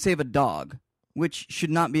 Clark goes to save a dog, which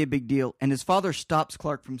should not be a big deal, and his father stops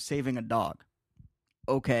Clark from saving a dog.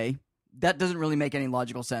 Okay. That doesn't really make any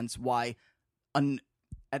logical sense why,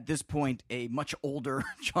 at this point, a much older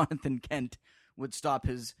Jonathan Kent would stop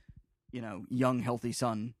his, young, healthy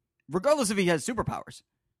son, regardless if he has superpowers,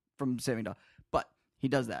 from saving a dog. But he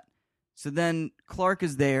does that. So then Clark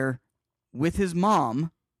is there with his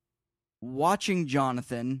mom, watching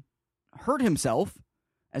Jonathan hurt himself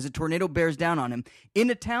as a tornado bears down on him, in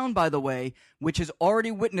a town, by the way, which has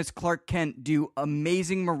already witnessed Clark Kent do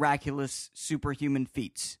amazing, miraculous, superhuman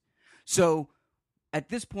feats. So, at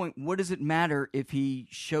this point, what does it matter if he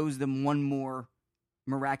shows them one more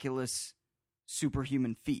miraculous,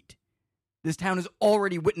 superhuman feat? This town has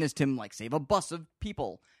already witnessed him, save a bus of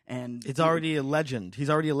people. And it's already a legend. He's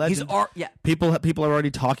already a legend. Yeah. People are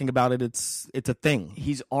already talking about it. It's a thing.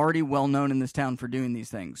 He's already well known in this town for doing these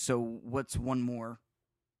things. So what's one more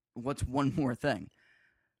thing?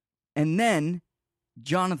 And then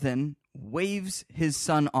Jonathan waves his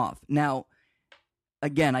son off. Now,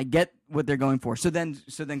 again, I get what they're going for. So then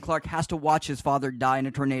Clark has to watch his father die in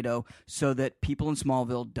a tornado so that people in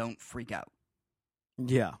Smallville don't freak out.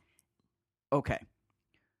 Yeah. Okay.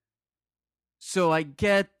 So I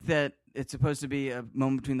get that it's supposed to be a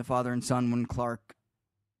moment between the father and son when Clark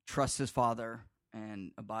trusts his father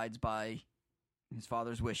and abides by his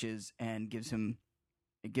father's wishes and gives him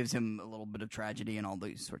a little bit of tragedy and all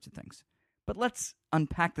these sorts of things. But let's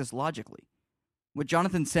unpack this logically. What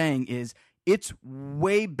Jonathan's saying is, it's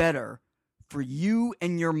way better for you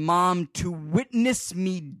and your mom to witness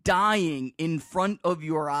me dying in front of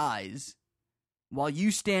your eyes while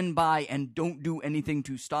you stand by and don't do anything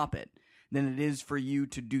to stop it than it is for you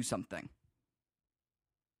to do something.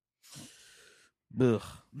 Ugh.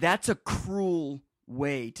 That's a cruel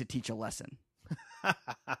way to teach a lesson.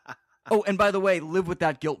 Oh, and by the way, live with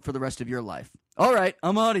that guilt for the rest of your life. All right,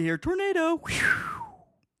 I'm out of here. Tornado.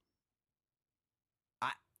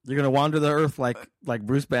 You're going to wander the earth like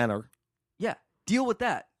Bruce Banner. Yeah, deal with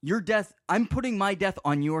that. Your death, I'm putting my death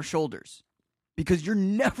on your shoulders because you're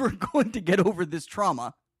never going to get over this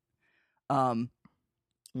trauma.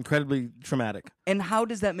 Incredibly traumatic. And how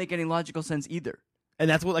does that make any logical sense either? And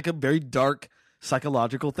that's what a very dark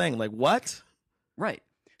psychological thing. Like, what? Right.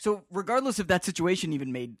 So regardless if that situation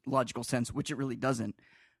even made logical sense, which it really doesn't,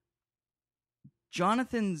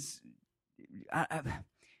 Jonathan's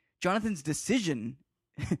decision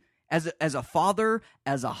as a father,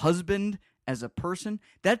 as a husband, as a person,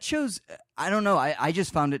 that shows, I don't know, I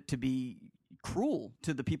just found it to be cruel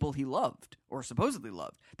to the people he loved or supposedly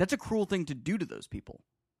loved. That's a cruel thing to do to those people.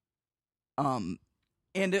 And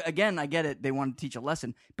again, I get it. They want to teach a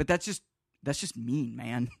lesson, but that's just That's just mean,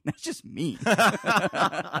 man. That's just mean.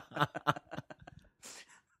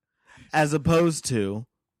 As opposed to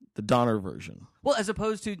the Donner version. Well, as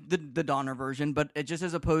opposed to the Donner version, but just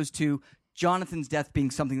as opposed to Jonathan's death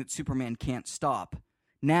being something that Superman can't stop.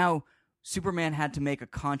 Now, Superman had to make a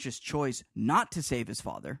conscious choice not to save his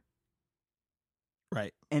father.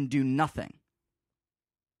 Right. And do nothing.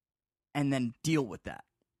 And then deal with that.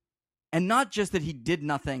 And not just that he did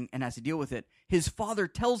nothing and has to deal with it. His father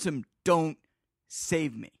tells him, don't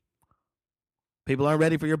save me. People aren't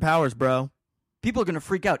ready for your powers, bro. People are going to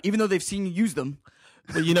freak out, even though they've seen you use them.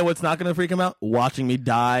 But you know what's not going to freak them out? Watching me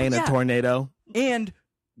die in a tornado. And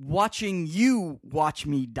watching you watch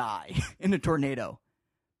me die in a tornado.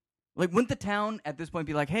 Like, wouldn't the town at this point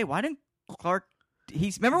be like, hey, why didn't Clark...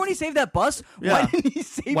 Remember when he saved that bus? Yeah. Why didn't he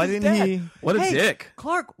save his dad? What a hey, dick.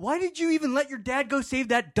 Clark, why did you even let your dad go save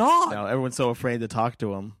that dog? No, everyone's so afraid to talk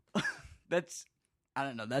to him. I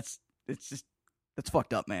don't know, that's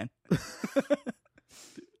fucked up, man.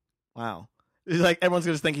 Wow. It's like everyone's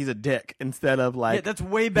going to think he's a dick instead of like... Yeah, that's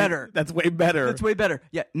way better. That's way better. That's way better.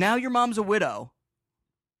 Yeah, now your mom's a widow.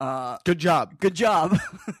 Good job. Good job.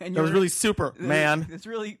 And That was really super, man. It's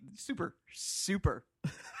really super.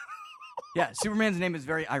 Yeah, Superman's name is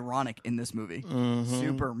very ironic in this movie. Mm-hmm.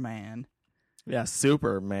 Superman. Yeah,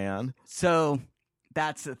 Superman. So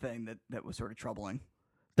that's the thing that was sort of troubling.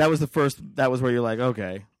 That was where you're like,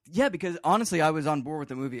 okay. Yeah, because honestly, I was on board with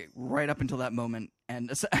the movie right up until that moment.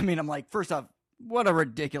 And I mean, I'm like, first off, what a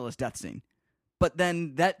ridiculous death scene. But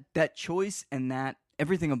then that choice and that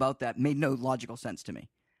everything about that made no logical sense to me.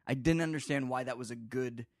 I didn't understand why that was a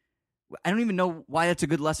good... I don't even know why that's a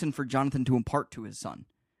good lesson for Jonathan to impart to his son.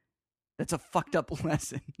 That's a fucked up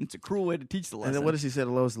lesson. It's a cruel way to teach the lesson. And then what does he say to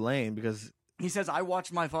Lois Lane? Because... He says, I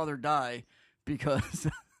watched my father die because...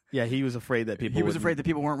 Yeah, he was afraid that people afraid that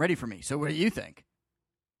people weren't ready for me. So what do you think?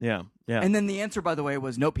 Yeah, yeah. And then the answer, by the way,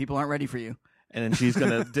 was, nope, people aren't ready for you. And then she's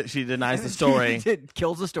going to... she denies the story.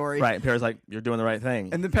 Kills the story. Right, and Perry's like, you're doing the right thing.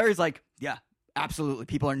 And then Perry's like, yeah, absolutely.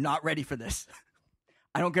 People are not ready for this.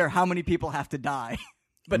 I don't care how many people have to die,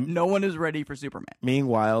 but no one is ready for Superman.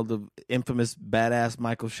 Meanwhile, the infamous badass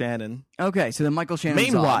Michael Shannon. Okay, so then Michael Shannon.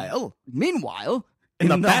 Meanwhile, in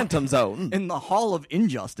the Phantom Zone, in the Hall of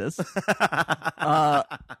Injustice. Yeah,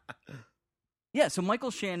 so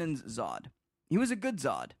Michael Shannon's Zod. He was a good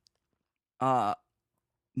Zod. No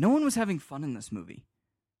one was having fun in this movie.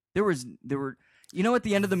 There were, at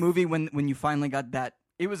the end of the movie when you finally got that,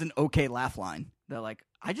 it was an okay laugh line. They're like,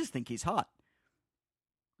 I just think he's hot.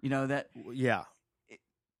 You know that? Yeah.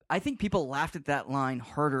 I think people laughed at that line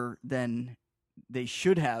harder than they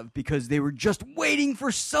should have because they were just waiting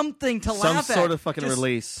for something to laugh at. Some sort of fucking just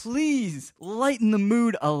release. Please lighten the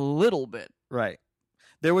mood a little bit. Right.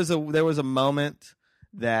 There was a moment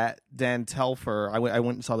that Dan Telfer, I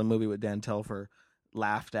went and saw the movie with Dan Telfer,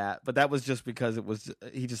 laughed at, but that was just because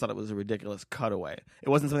he just thought it was a ridiculous cutaway. It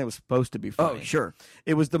wasn't something that was supposed to be funny. Oh, sure.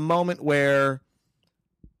 It was the moment where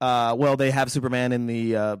they have Superman in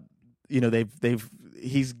the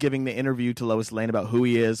he's giving the interview to Lois Lane about who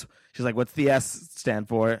he is. She's like, what's the S stand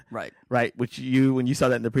for? Right. Which when you saw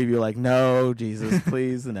that in the preview, you're like, no, Jesus,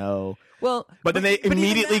 please, no. Well, but then they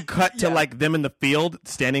immediately cut to like them in the field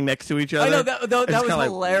standing next to each other. I know that was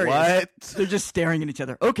hilarious. Like, what? They're just staring at each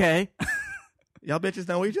other. Okay. Y'all bitches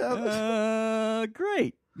know each other?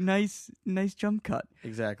 Great. Nice jump cut.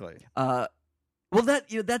 Exactly. Well,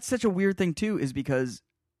 that's such a weird thing too, is because,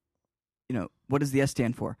 what does the S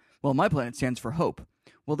stand for? Well, my planet stands for hope.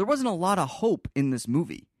 Well, there wasn't a lot of hope in this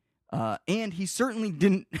movie, and he certainly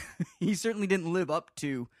didn't. He certainly didn't live up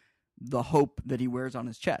to the hope that he wears on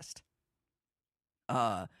his chest.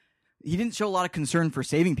 He didn't show a lot of concern for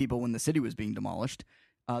saving people when the city was being demolished.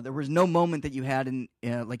 There was no moment that you had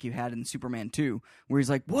like you had in Superman 2, where he's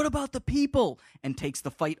like, "What about the people?" and takes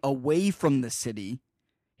the fight away from the city.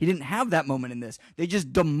 He didn't have that moment in this. They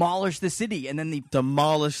just demolished the city, and then they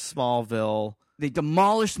demolished Smallville. They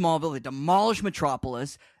demolished Smallville. They demolished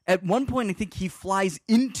Metropolis. At one point, I think he flies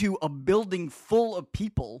into a building full of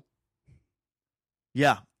people.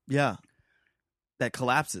 Yeah. That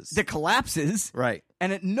collapses. Right.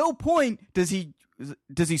 And at no point does he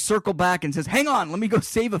circle back and says, "Hang on, let me go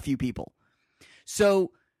save a few people." So,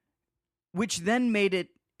 which then made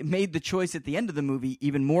the choice at the end of the movie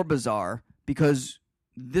even more bizarre, because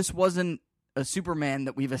this wasn't a Superman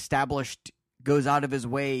that we've established goes out of his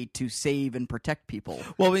way to save and protect people.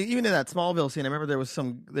 Well, even in that Smallville scene, I remember there was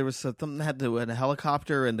something that had to do with a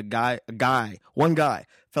helicopter, and one guy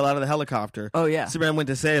fell out of the helicopter. Oh yeah. Superman went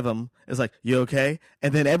to save him. It's like, you okay?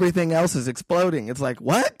 And then everything else is exploding. It's like,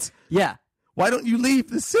 what? Yeah. Why don't you leave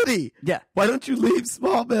the city? Yeah. Why don't you leave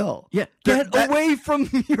Smallville? Yeah. Get away from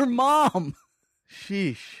your mom.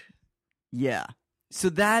 Sheesh. Yeah. So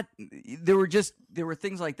there were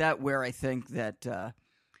things like that where I think that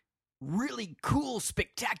really cool,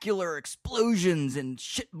 spectacular explosions and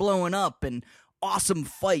shit blowing up and awesome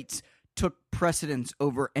fights took precedence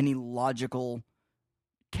over any logical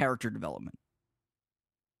character development.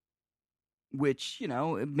 Which,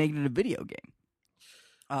 it made it a video game.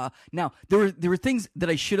 Now, there were things that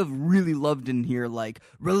I should have really loved in here, like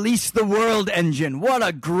Release the World Engine. What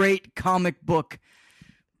a great comic book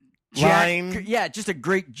line. Yeah, just a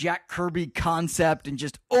great Jack Kirby concept and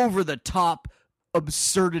just over-the-top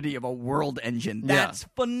absurdity of a world engine. That's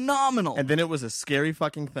phenomenal. And then it was a scary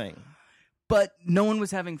fucking thing. But no one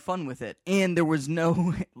was having fun with it. And there was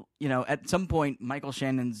no, at some point, Michael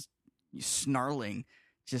Shannon's snarling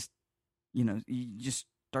just, you just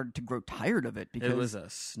started to grow tired of it. Because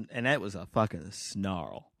that was a fucking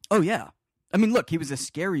snarl. Oh, yeah. I mean, look, he was a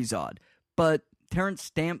scary Zod. But Terrence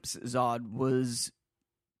Stamp's Zod was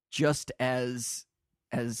just as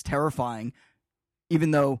terrifying,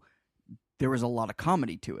 even though there was a lot of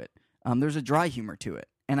comedy to it. There's a dry humor to it.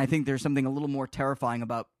 And I think there's something a little more terrifying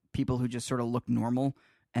about people who just sort of look normal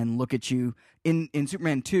and look at you. In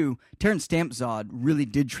Superman 2, Terrence Stamp Zod really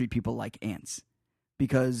did treat people like ants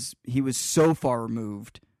because he was so far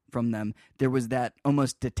removed from them. There was that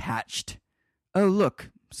almost detached, oh, look,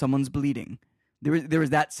 someone's bleeding. There was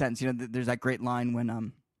that sense. There's that great line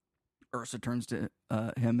when Ursa turns to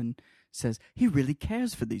him and says, he really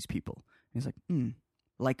cares for these people. And he's like,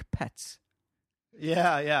 like pets.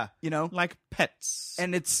 Yeah. Like pets.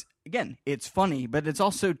 And it's funny, but it's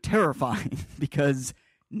also terrifying because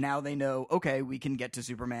now they know, okay, we can get to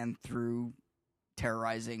Superman through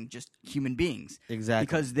terrorizing just human beings. Exactly.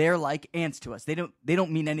 Because they're like ants to us. They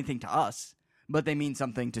don't mean anything to us, but they mean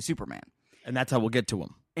something to Superman. And that's how we'll get to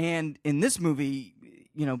him. And in this movie,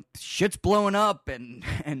 shit's blowing up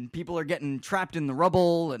and people are getting trapped in the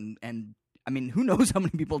rubble and I mean, who knows how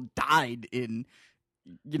many people died in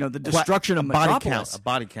the destruction of Metropolis. A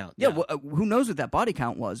body count. Yeah, well, who knows what that body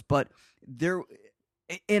count was, but there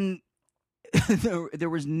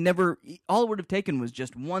was never, all it would have taken was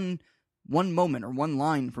just one moment or one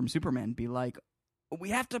line from Superman be like, we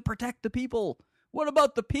have to protect the people. What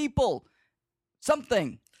about the people?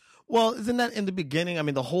 Something. Well, isn't that in the beginning? I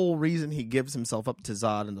mean, the whole reason he gives himself up to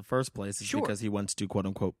Zod in the first place is because he wants to, quote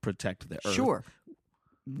unquote, protect the Earth. Sure.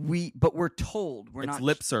 But we're told it's not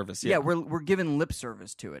lip service. Yeah, we're given lip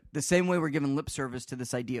service to it. The same way we're given lip service to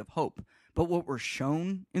this idea of hope. But what we're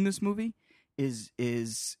shown in this movie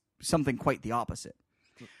is something quite the opposite.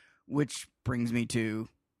 Which brings me to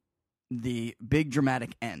the big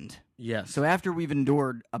dramatic end. Yes. So after we've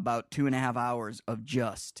endured about 2.5 hours of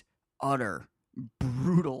just utter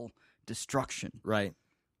brutal destruction, right?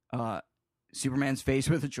 Superman's faced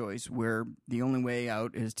with a choice where the only way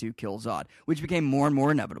out is to kill Zod, which became more and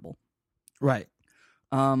more inevitable. Right.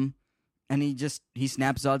 And he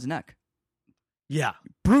snaps Zod's neck. Yeah.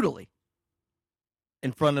 Brutally.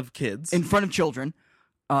 In front of kids. In front of children.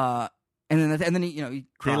 And then he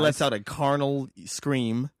cries. He lets out a carnal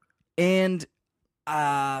scream. And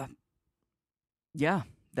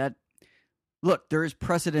look, there is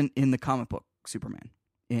precedent in the comic book Superman.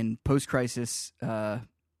 In post-crisis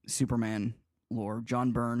Superman lore,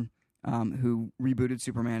 John Byrne, who rebooted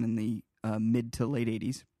Superman in the mid to late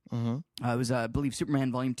 80s. Mm-hmm. It was, I believe,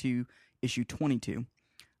 Superman Volume 2, Issue 22,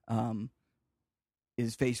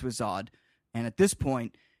 is faced with Zod. And at this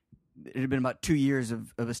point, it had been about 2 years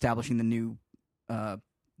of establishing the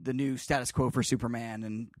new status quo for Superman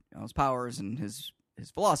and his powers and his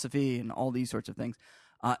philosophy and all these sorts of things.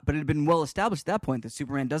 But it had been well established at that point that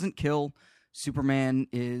Superman doesn't kill. Superman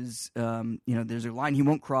is, there's a line he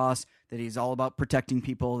won't cross, that he's all about protecting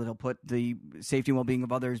people, that he'll put the safety and well-being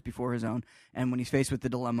of others before his own. And when he's faced with the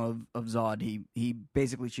dilemma of Zod, he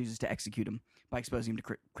basically chooses to execute him by exposing him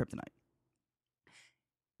to kryptonite.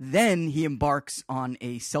 Then he embarks on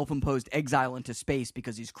a self-imposed exile into space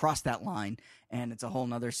because he's crossed that line, and it's a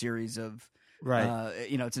whole other series of, right.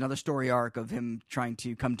 It's another story arc of him trying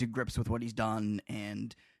to come to grips with what he's done,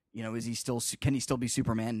 and can he still be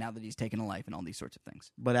Superman now that he's taken a life, and all these sorts of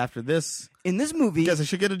things. But after this, in this movie, guess I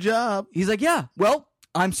should get a job. He's like, yeah, well,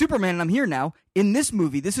 I'm Superman and I'm here now. In this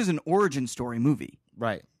movie, this is an origin story movie.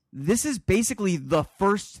 Right. This is basically the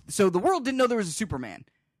first. So the world didn't know there was a Superman.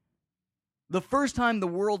 The first time the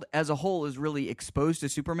world as a whole is really exposed to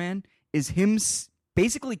Superman is him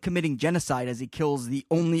basically committing genocide as he kills the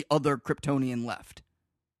only other Kryptonian left.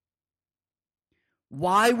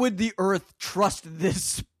 Why would the Earth trust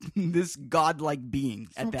this godlike being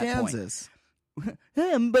at that Kansas.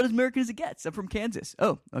 hey, I'm about as American as it gets. I'm from Kansas.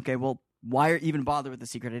 Oh, okay. Well, why even bother with the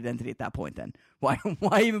secret identity at that point then? Why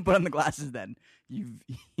even put on the glasses then?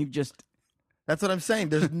 You've just... That's what I'm saying.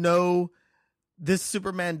 There's no... This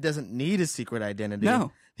Superman doesn't need a secret identity.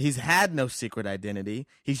 No. He's had no secret identity.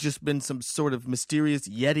 He's just been some sort of mysterious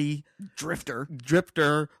Yeti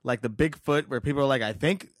drifter, like the Bigfoot, where people are like, I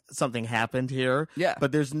think something happened here. Yeah.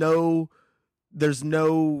 But there's no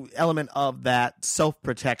element of that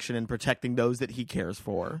self-protection and protecting those that he cares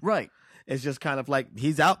for. Right. It's just kind of like,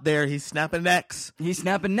 he's out there, he's snapping necks. He's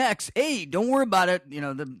snapping necks. Hey, don't worry about it. You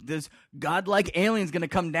know, this godlike alien's going to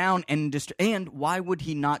come down and and why would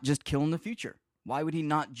he not just kill in the future? Why would he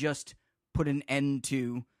not just put an end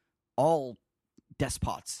to all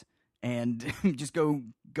despots and just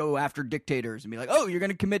go after dictators and be like, oh, you're going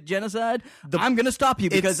to commit genocide? I'm going to stop you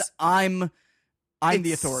because I'm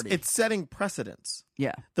the authority. It's setting precedents.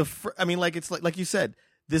 Yeah. It's like you said,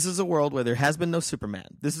 this is a world where there has been no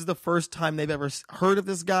Superman. This is the first time they've ever heard of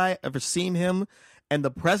this guy, ever seen him, and the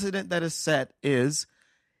precedent that is set is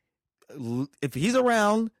if he's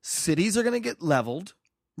around, cities are going to get leveled.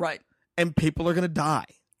 Right. And people are going to die.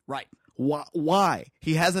 Right. Why?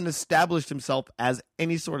 He hasn't established himself as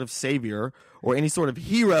any sort of savior or any sort of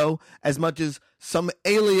hero as much as some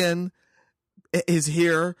alien is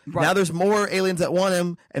here. Right. Now there's more aliens that want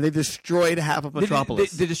him, and they destroyed half of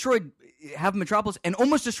Metropolis. They destroyed half of Metropolis and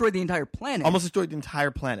almost destroyed the entire planet. Almost destroyed the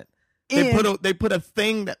entire planet. And They put a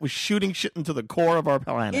thing that was shooting shit into the core of our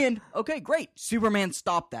planet. And, okay, great. Superman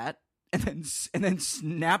stopped that and then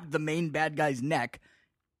snapped the main bad guy's neck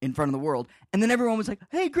in front of the world. And then everyone was like,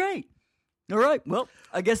 hey, great. All right, well,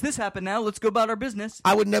 I guess this happened now. Let's go about our business.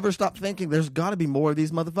 I would never stop thinking there's got to be more of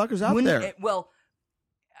these motherfuckers out there.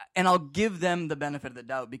 And I'll give them the benefit of the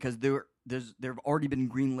doubt because they've already been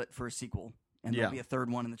greenlit for a sequel, and there'll be a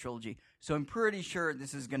third one in the trilogy. So I'm pretty sure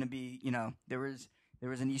this is going to be, there was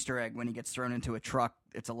an Easter egg when he gets thrown into a truck.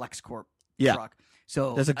 It's a LexCorp truck.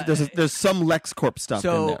 So there's some LexCorp stuff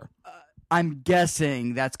in there. I'm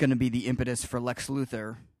guessing that's going to be the impetus for Lex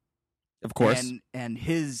Luthor, of course, and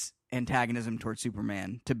his antagonism towards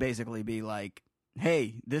Superman to basically be like,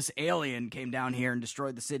 hey, this alien came down here and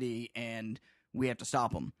destroyed the city, and we have to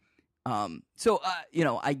stop him. I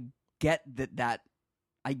get that.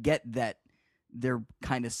 I get that they're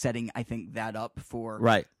kind of setting, I think, that up for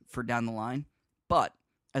down the line. But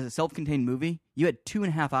as a self-contained movie, you had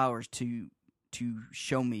 2.5 hours to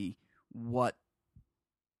show me what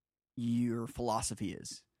your philosophy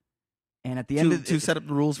is. And at the end to set up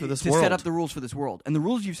the rules for this world. To set up the rules for this world. And the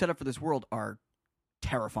rules you've set up for this world are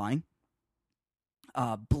terrifying,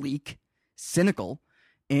 bleak, cynical,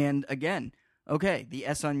 and again, okay, the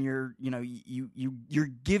S on your, you're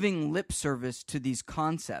giving lip service to these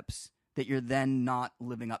concepts that you're then not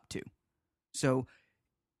living up to. So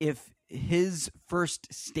if his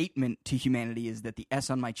first statement to humanity is that the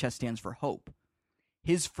S on my chest stands for hope,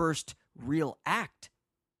 his first real act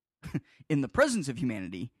in the presence of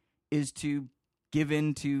humanity is to give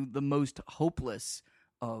in to the most hopeless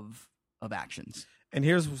of actions. And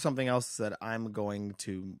here's something else that I'm going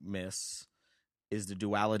to miss is the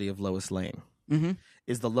duality of Lois Lane. Mm-hmm.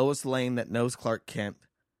 Is the Lois Lane that knows Clark Kent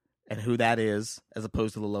and who that is, as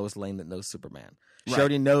opposed to the Lois Lane that knows Superman. Right. She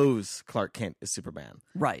already knows Clark Kent is Superman.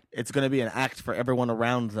 Right. It's going to be an act for everyone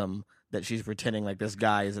around them that she's pretending like this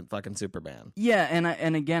guy isn't fucking Superman. Yeah,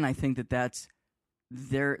 and again, I think that's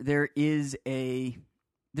there's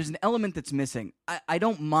an element that's missing. I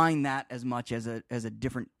don't mind that as much as a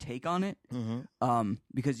different take on it,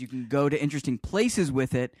 because you can go to interesting places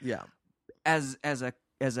with it. Yeah, as a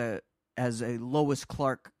Lois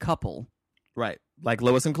Clark couple, right? Like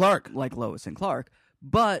Lois and Clark,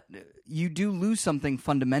 but you do lose something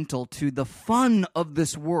fundamental to the fun of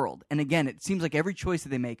this world. And again, it seems like every choice that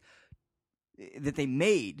they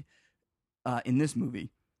made in this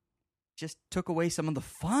movie just took away some of the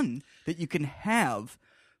fun that you can have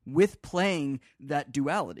with playing that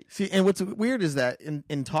duality. See, and what's weird is that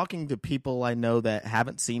in talking to people I know that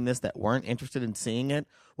haven't seen this, that weren't interested in seeing it,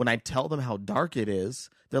 when I tell them how dark it is,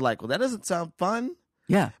 they're like, well, that doesn't sound fun.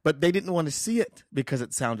 Yeah. But they didn't want to see it because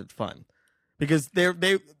it sounded fun. Because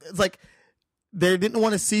it's like they didn't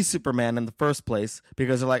want to see Superman in the first place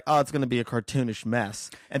because they're like, oh, it's going to be a cartoonish mess.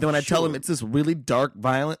 And then when I tell them it's this really dark,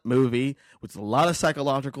 violent movie with a lot of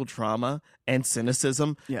psychological trauma and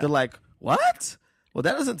cynicism, they're like, what? Well,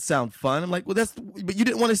 that doesn't sound fun. I'm like, well, but you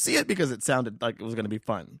didn't want to see it because it sounded like it was going to be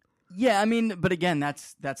fun. Yeah, I mean, but again,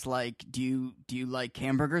 that's like, do you like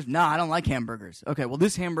hamburgers? No, I don't like hamburgers. Okay, well,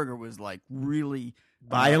 this hamburger was like really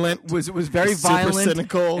Violent. Was very super violent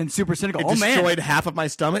cynical. and super cynical. It Oh man, destroyed half of my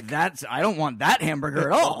stomach. I don't want that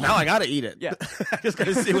hamburger at all. Now I gotta eat it. Yeah. I just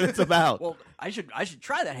gotta see what it's about. Well, I should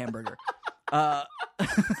try that hamburger.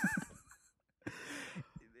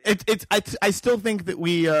 I still think that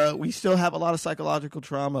we still have a lot of psychological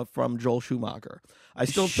trauma from Joel Schumacher. I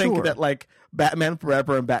still think Sure. that like Batman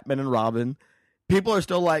Forever and Batman and Robin, people are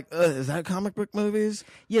still like, is that comic book movies?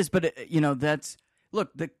 Yes, but that's look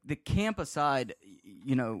the camp aside.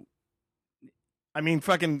 I mean,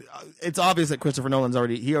 fucking, it's obvious that Christopher Nolan's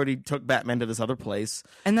already took Batman to this other place.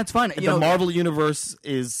 And that's fine. The Marvel universe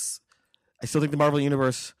is. I still think the Marvel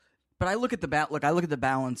universe. But I look at the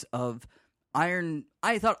balance of I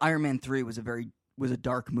thought Iron Man 3 was a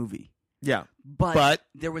dark movie. Yeah, But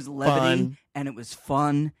there was levity fun. and it was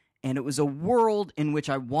fun and it was a world in which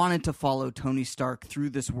I wanted to follow Tony Stark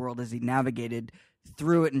through this world as he navigated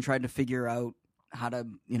through it and tried to figure out how to,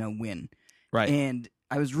 win. right. And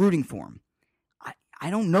I was rooting for him. I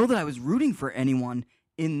don't know that I was rooting for anyone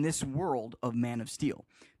in this world of Man of Steel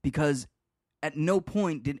because at no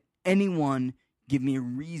point did anyone give me a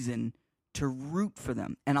reason to root for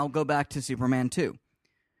them. And I'll go back to Superman 2.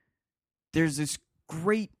 There's this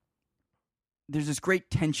great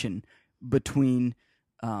tension between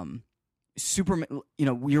Superman.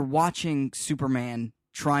 You're watching Superman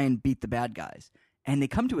try and beat the bad guys, and they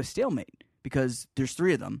come to a stalemate because there's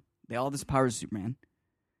three of them. They all have the powers of Superman,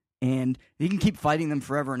 and he can keep fighting them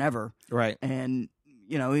forever and ever. Right. And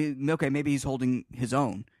maybe he's holding his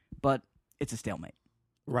own, but it's a stalemate.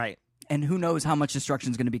 Right. And who knows how much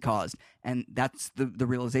destruction is going to be caused. And that's the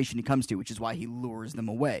realization he comes to, which is why he lures them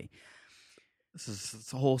away.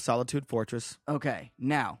 It's a whole Solitude Fortress. Okay,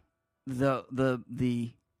 now,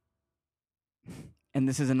 and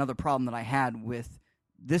this is another problem that I had with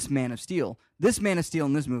this Man of Steel. This Man of Steel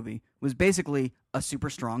in this movie was basically a super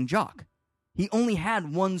strong jock. He only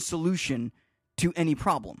had one solution to any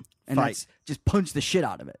problem, and Fight. that's just punch the shit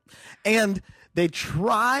out of it. And they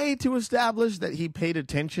try to establish that he paid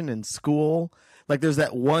attention in school. Like there's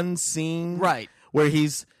that one scene Right. where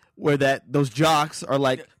those jocks are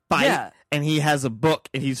like fight Yeah. and he has a book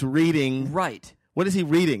and he's reading. Right. What is he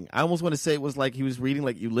reading? I almost want to say it was like he was reading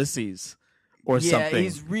like Ulysses or Yeah, something.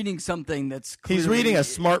 he's reading something that's He's clearly- reading a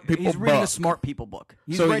smart people He's reading a book. smart people book.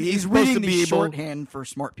 He's So reading, he's he's supposed reading to the be able- shorthand for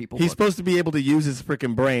smart people He's book. supposed to be able to use his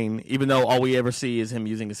freaking brain, even though all we ever see is him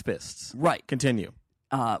using his fists. Right. Continue.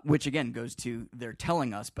 Which again goes to they're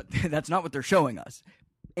telling us, but that's not what they're showing us.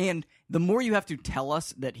 And the more you have to tell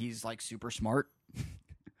us that he's like super smart,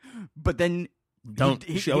 but then Don't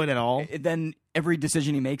show it at all. Then every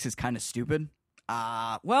decision he makes is kind of stupid.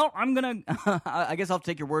 Well, I'm gonna. I guess I'll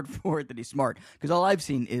take your word for it that he's smart because all I've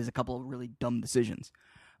seen is a couple of really dumb decisions.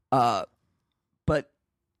 But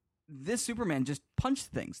this Superman just punched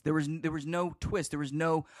things. There was no twist. There was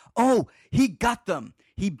no, he got them.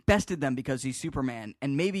 He bested them because he's Superman.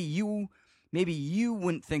 And maybe you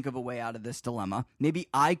wouldn't think of a way out of this dilemma. Maybe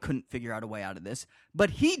I couldn't figure out a way out of this.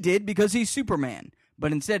 But he did because he's Superman.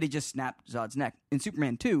 But instead, he just snapped Zod's neck. In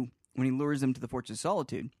Superman 2, when he lures him to the Fortress of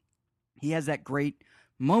Solitude, he has that great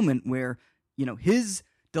moment where, his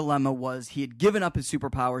dilemma was he had given up his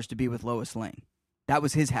superpowers to be with Lois Lane. That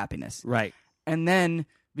was his happiness. Right. And then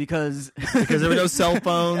because Because there were no cell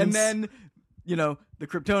phones. and then the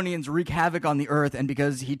Kryptonians wreak havoc on the Earth, and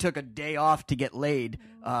because he took a day off to get laid,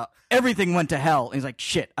 everything went to hell. And he's like,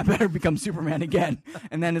 shit, I better become Superman again.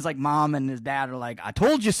 And then his mom and his dad are like, I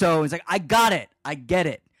told you so. He's like, I got it, I get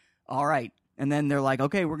it, all right. And then they're like,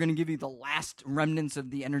 okay, we're gonna give you the last remnants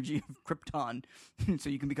of the energy of Krypton, so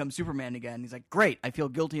you can become Superman again. He's like, great, I feel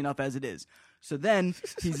guilty enough as it is. So then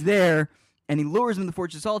he's there, and he lures him to the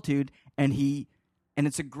Fortress of Solitude, and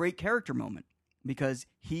it's a great character moment because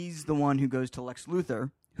he's the one who goes to Lex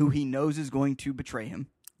Luthor, who he knows is going to betray him.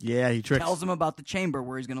 Yeah, he tricks. Tells him about the chamber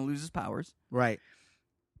where he's going to lose his powers. Right.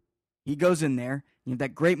 He goes in there. You have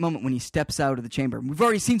that great moment when he steps out of the chamber. We've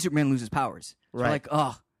already seen Superman lose his powers. So Right. we're like,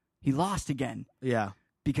 oh, he lost again Yeah.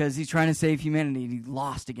 because he's trying to save humanity and he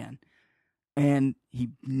lost again. And he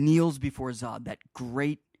kneels before Zod. That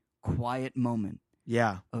great, quiet moment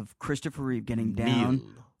Yeah. of Christopher Reeve getting down Kneel.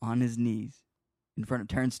 on his knees in front of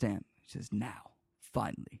Terrence Stamp. He says, now,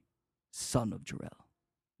 finally, son of Jor-El,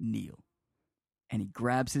 kneel. And he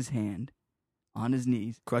grabs his hand on his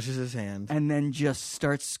knees Crushes his hand. and then just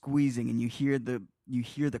starts squeezing, and you hear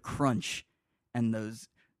the crunch, and those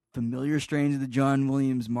familiar strains of the John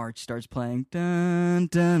Williams March starts playing, dun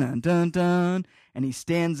dun dun dun dun, and he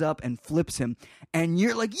stands up and flips him, and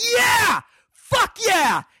you're like, yeah, fuck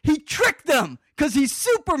yeah, he tricked them because he's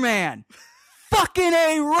Superman. Fucking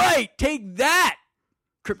A right, take that,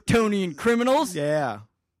 Kryptonian criminals. Yeah.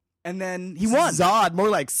 And then he won. Zod, more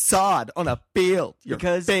like sod on a field. You're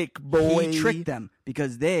Because fake, boy. he tricked them.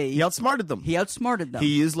 Because He outsmarted them. he outsmarted them.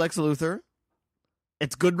 He used Lex Luthor.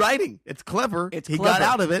 It's good writing. It's clever. It's he clever. got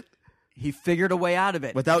out of it He figured a way out of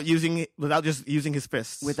it. without just using his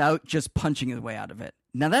fists. Without just punching his way out of it.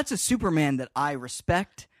 Now that's a Superman that I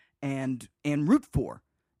respect and root for.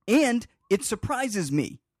 And it surprises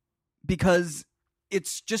me because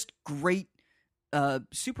it's just great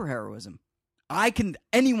superheroism.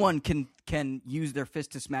 Anyone can use their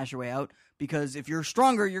fist to smash your way out, because if you're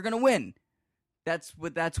stronger, you're gonna win. That's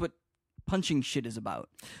what punching shit is about.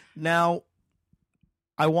 Now,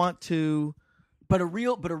 I want to. But a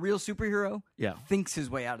real superhero Yeah. thinks his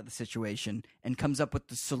way out of the situation and comes up with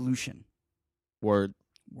the solution. Word.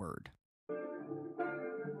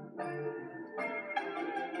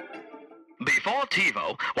 Before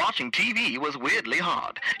TiVo, watching TV was weirdly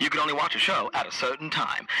hard. You could only watch a show at a certain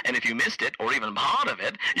time, and if you missed it, or even part of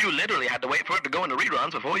it, you literally had to wait for it to go into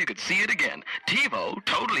reruns before you could see it again. TiVo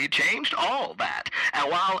totally changed all that. And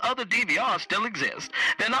while other DVRs still exist,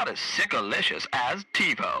 they're not as sickalicious as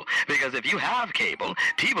TiVo. Because if you have cable,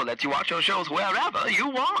 TiVo lets you watch your shows wherever you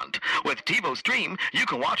want. With TiVo Stream, you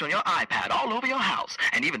can watch on your iPad all over your house,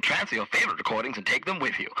 and even transfer your favorite recordings and take them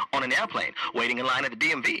with you. On an airplane, waiting in line at the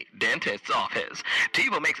DMV, dentist's office.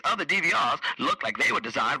 TiVo makes other DVRs look like they were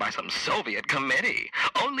designed by some Soviet committee.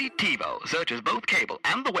 Only TiVo searches both cable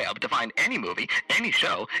and the web to find any movie, any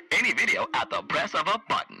show, any video at the press of a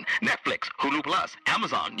button. Netflix, Hulu Plus,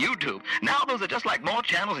 Amazon, YouTube. Now those are just like more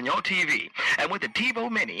channels in your TV. And with the TiVo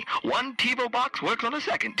Mini, one TiVo box works on a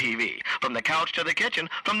second TV. From the couch to the kitchen,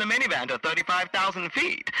 from the minivan to 35,000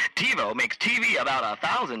 feet. TiVo makes TV about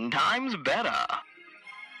 1,000 times better.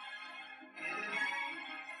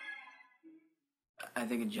 I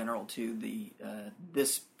think in general too,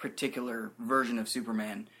 this particular version of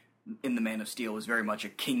Superman in the Man of Steel was very much a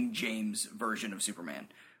King James version of Superman,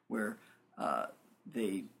 where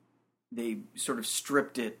they sort of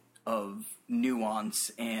stripped it of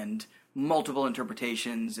nuance and multiple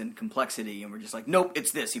interpretations and complexity, and we're just like, nope,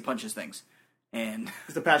 it's this. He punches things, and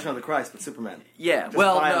It's the Passion of the Christ, but Superman. yeah, Just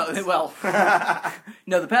well, violence.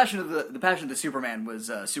 no, the passion of the Superman was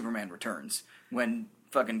Superman Returns, when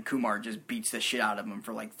fucking Kumar just beats the shit out of him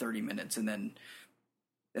for like 30 minutes, and then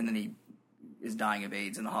he is dying of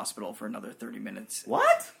AIDS in the hospital for another 30 minutes.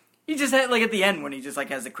 What? He just had, like, at the end when he just like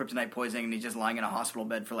has the kryptonite poisoning and he's just lying in a hospital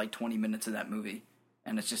bed for like 20 minutes of that movie,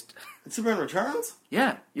 and it's just Superman Returns?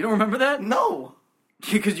 yeah, you don't remember that? No.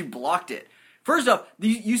 Because you blocked it. First off,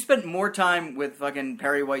 you spent more time with fucking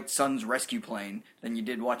Perry White's son's rescue plane than you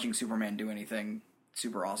did watching Superman do anything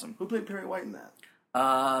super awesome. Who played Perry White in that?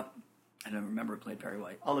 I don't remember who played Perry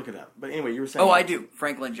White. I'll look it up. But anyway, you were saying... Oh, I do.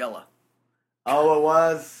 Frank Langella. Oh, it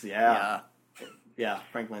was? Yeah. Yeah,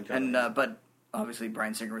 Frank Langella. And but obviously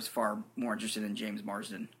Bryan Singer was far more interested in James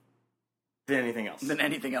Marsden than anything else. in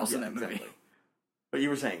that movie. Exactly. But you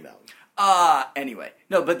were saying that. Anyway.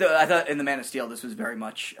 No, but I thought in The Man of Steel this was very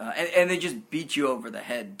much... and they just beat you over the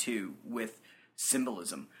head, too, with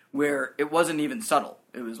symbolism, where it wasn't even subtle.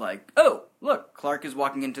 It was like, oh, look, Clark is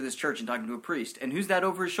walking into this church and talking to a priest, and who's that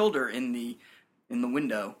over his shoulder in the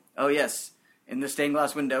window? Oh, yes, in the stained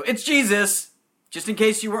glass window. It's Jesus! Just in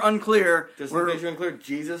case you were unclear. Just in case you're unclear,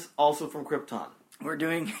 Jesus, also from Krypton. We're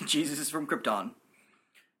doing Jesus is from Krypton.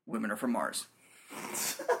 Women are from Mars.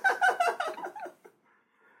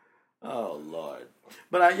 Oh, Lord.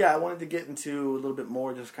 But I wanted to get into a little bit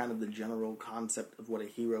more just kind of the general concept of what a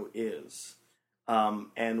hero is.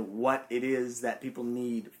 And what it is that people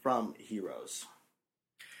need from heroes.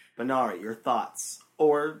 Benari, your thoughts.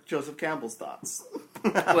 Or Joseph Campbell's thoughts.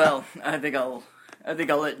 Well, I think I'll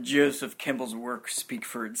let Joseph Campbell's work speak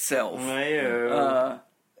for itself. I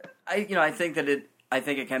think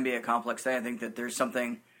it can be a complex thing. I think that there's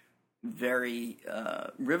something very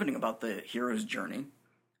riveting about the hero's journey.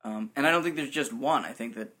 And I don't think there's just one. I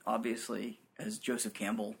think that obviously, as Joseph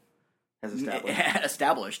Campbell Has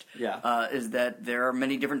established, Yeah. is that there are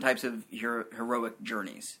many different types of heroic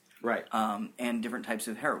journeys. Right. And different types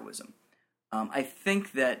of heroism. I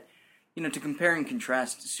think that, to compare and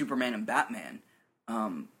contrast Superman and Batman,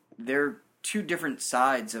 they're two different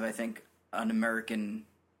sides of, I think, an American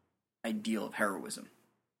ideal of heroism.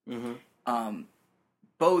 Mm-hmm.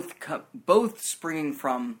 Both springing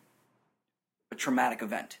from a traumatic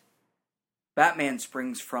event. Batman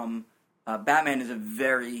springs from... Batman is a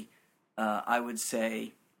very, I would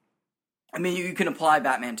say... I mean, you can apply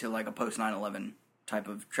Batman to like a post 9/11 type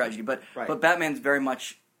of tragedy, but Batman's very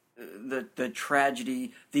much the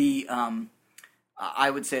tragedy, I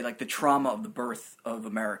would say like the trauma of the birth of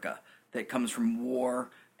America that comes from war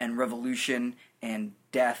and revolution and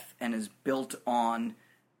death and is built on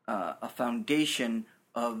a foundation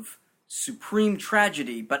of supreme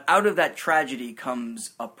tragedy, but out of that tragedy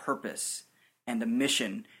comes a purpose and a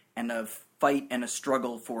mission and a fight and a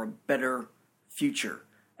struggle for a better future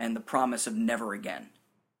and the promise of never again.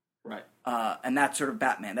 Right. And that's sort of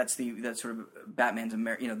Batman. That's sort of Batman's and the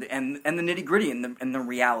nitty gritty and the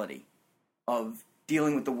reality of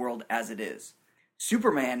dealing with the world as it is.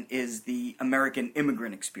 Superman is the American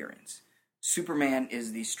immigrant experience. Superman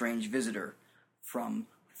is the strange visitor from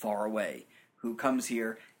far away who comes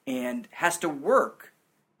here and has to work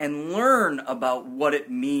and learn about what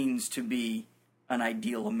it means to be an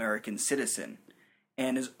ideal American citizen,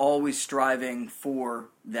 and is always striving for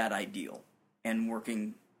that ideal and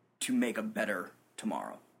working to make a better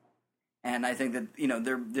tomorrow. And I think that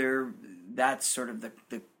that's sort of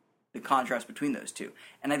the contrast between those two.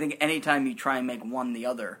 And I think anytime you try and make one the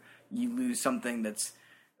other, you lose something that's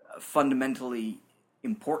fundamentally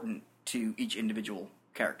important to each individual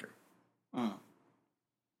character.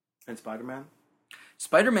 And Spider-Man?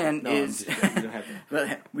 Spider-Man No, is... you don't have to.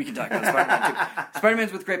 Well, we can talk about Spider-Man too.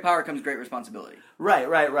 Spider-Man's with great power comes great responsibility. Right.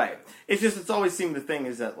 It's always seemed the thing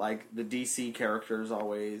is that, like, the DC characters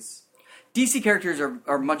always... DC characters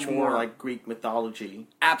are much more like Greek mythology.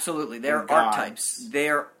 Absolutely, they're and gods. archetypes. They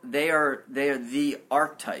are the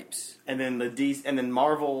archetypes. And then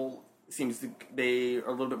Marvel seems to they are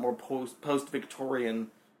a little bit more post-Victorian,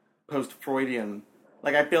 post-Freudian.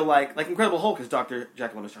 Like I feel like Incredible Hulk is Dr.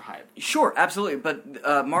 Jekyll and Mr. Hyde. Sure, absolutely,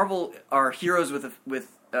 but Marvel are heroes with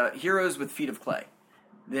heroes with feet of clay.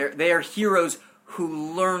 They are heroes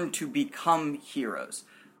who learn to become heroes.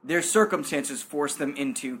 Their circumstances force them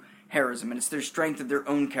into heroism, and it's their strength of their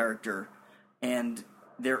own character and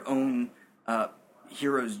their own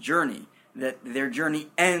hero's journey that their journey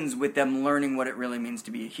ends with them learning what it really means to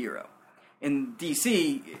be a hero. In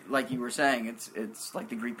DC, like you were saying, it's like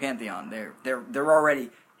the Greek pantheon. They're already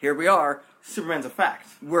here. We are. Superman's a fact.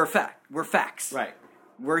 We're facts. Right.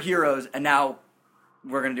 We're heroes, and now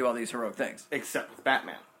we're going to do all these heroic things. Except with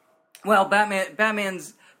Batman. Well, Batman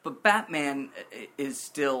is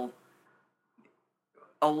still...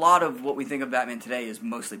 A lot of what we think of Batman today is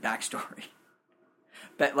mostly backstory.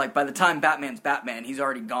 But like by the time Batman's Batman, he's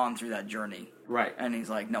already gone through that journey. Right. And he's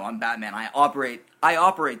like, no, I'm Batman. I operate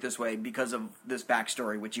this way because of this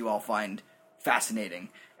backstory, which you all find fascinating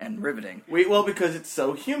and riveting. Because it's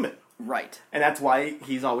so human. Right. And that's why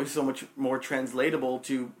he's always so much more translatable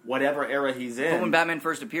to whatever era he's in. But when Batman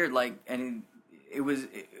first appeared, we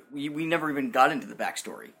never even got into the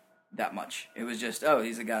backstory that much. It was just,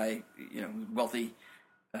 he's a guy, wealthy.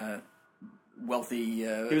 He was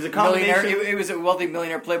a combination. It was a wealthy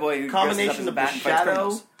millionaire playboy who combination dresses up as a of bat the and fights Shadow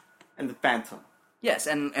criminals. and the Phantom. Yes,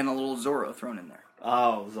 and a little Zorro thrown in there.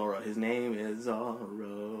 Oh, Zorro. His name is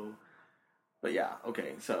Zorro. But yeah,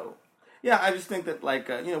 okay. So yeah, I just think that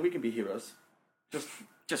we can be heroes, just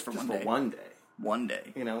for one day. One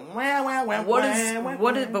day. What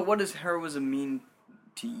does heroism mean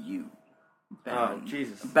to you? Baron, oh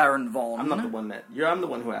Jesus, Baron Vaughn. I'm not the one I'm the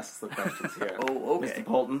one who asks the questions here. Oh, okay, Mr.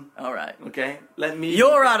 Polton. All right. Okay,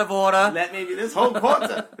 You're out of order. Let me be. This whole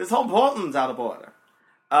Polton's out of order.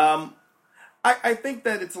 I think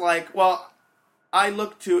that it's like, well, I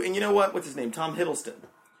look to, and you know what? What's his name? Tom Hiddleston,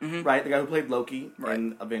 right? The guy who played Loki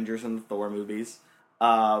in Avengers and the Thor movies,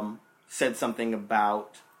 said something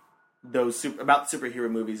about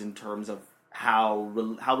superhero movies in terms of how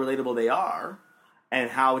relatable they are. And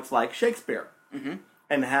how it's like Shakespeare,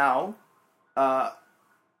 and how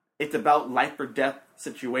it's about life or death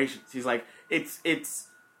situations. He's like, it's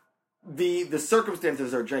the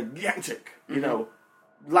circumstances are gigantic,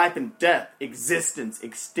 life and death, existence,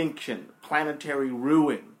 extinction, planetary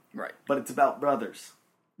ruin. Right. But it's about brothers.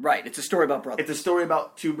 Right. It's a story about brothers. It's a story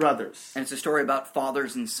about two brothers. And it's a story about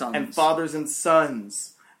fathers and sons. And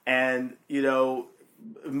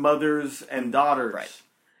mothers and daughters. Right.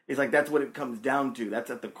 It's like that's what it comes down to. That's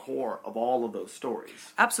at the core of all of those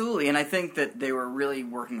stories. Absolutely, and I think that they were really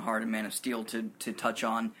working hard in Man of Steel to touch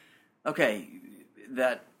on,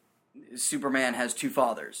 that Superman has two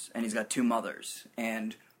fathers and he's got two mothers,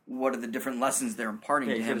 and what are the different lessons they're imparting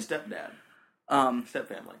to him? He's got a stepdad,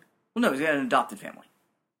 stepfamily. Well, no, he's got an adopted family.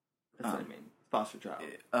 That's what I mean, foster child.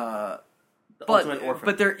 Ultimate orphan.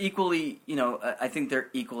 But they're equally, I think they're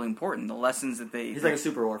equally important. The lessons that he's like a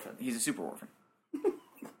super orphan. He's a super orphan.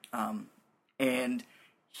 And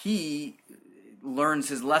he learns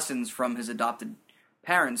his lessons from his adopted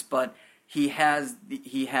parents, but he has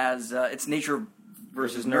it's nature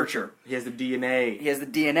versus nurture. He has the DNA. He has the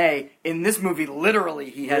DNA. In this movie,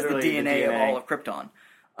 literally, he has the DNA of all of Krypton.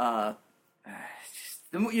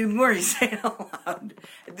 The more you say it out loud,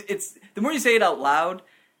 the more you say it out loud,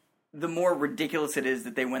 the more ridiculous it is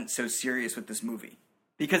that they went so serious with this movie.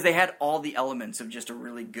 Because they had all the elements of just a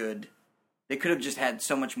really good... They could have just had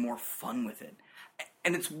so much more fun with it.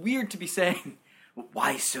 And it's weird to be saying,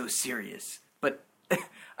 why so serious? But,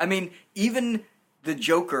 I mean, even the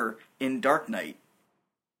Joker in Dark Knight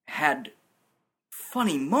had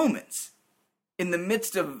funny moments in the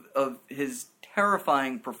midst of his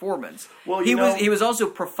terrifying performance. Well, he was also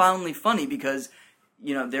profoundly funny because,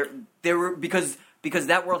 you know, there were because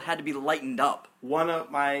that world had to be lightened up. One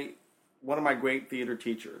of my great theater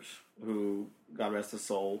teachers, who, God rest his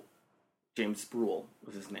soul, James Spruill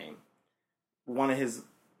was his name. One of his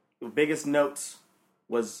biggest notes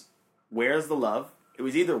was, "Where's the love?" It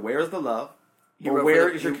was either "Where's the love?" or "Where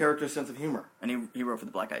is your character's sense of humor?" And he wrote for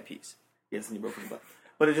the Black Eyed Peas. Yes, and he wrote for the Black.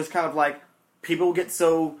 But it's just kind of like people get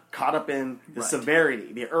so caught up in the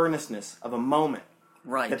severity, the earnestness of a moment,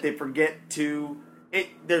 that they forget to.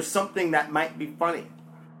 There's something that might be funny,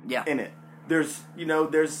 in it. There's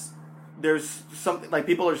something like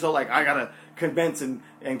people are so like, I gotta convince and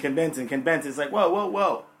convince and convince. It's like,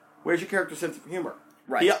 whoa. Where's your character's sense of humor?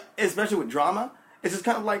 Right. Especially with drama, it's just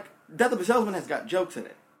kind of like Death of a Salesman has got jokes in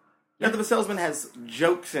it. Death of a Salesman has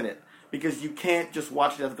jokes in it because you can't just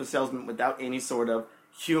watch Death of a Salesman without any sort of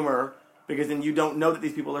humor, because then you don't know that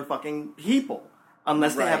these people are fucking people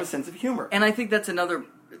unless they have a sense of humor. And I think that's another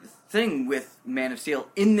thing with Man of Steel.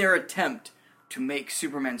 In their attempt to make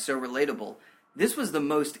Superman so relatable, this was the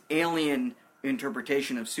most alien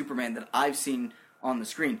interpretation of Superman that I've seen on the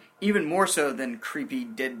screen. Even more so than creepy,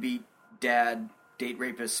 deadbeat, dad, date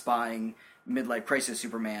rapist, spying, midlife crisis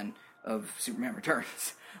Superman of Superman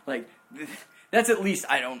Returns. Like, that's at least,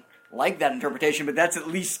 I don't like that interpretation, but that's at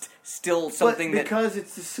least still something because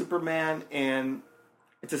it's a Superman, and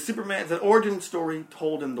it's an origin story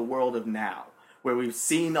told in the world of now, where we've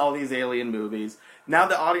seen all these alien movies. Now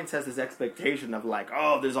the audience has this expectation of like,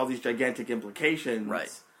 oh, there's all these gigantic implications.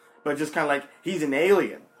 Right. But just kind of like, he's an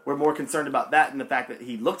alien. We're more concerned about that than the fact that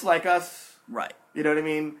he looks like us. Right. You know what I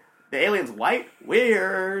mean? The alien's white?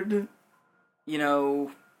 Weird. You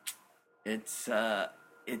know, it's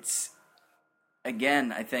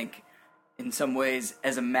again, I think, in some ways,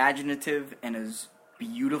 as imaginative and as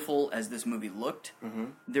beautiful as this movie looked,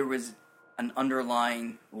 there was an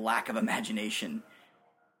underlying lack of imagination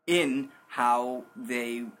in how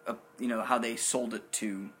they, how they sold it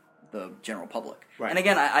to the general public. Right. And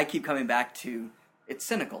again, I keep coming back to, it's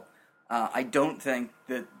cynical. I don't think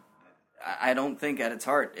at its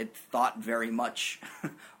heart it thought very much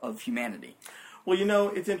of humanity. Well, you know,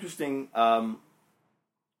 it's interesting.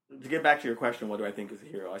 To get back to your question, what do I think is a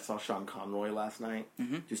hero? I saw Sean Conroy last night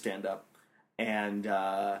do stand up, and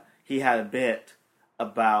he had a bit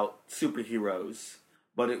about superheroes,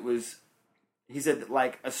 but he said that,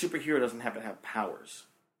 like, a superhero doesn't have to have powers.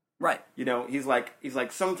 Right. You know, he's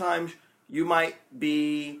like sometimes you might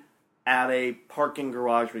be at a parking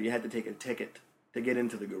garage where you had to take a ticket to get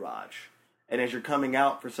into the garage, and as you're coming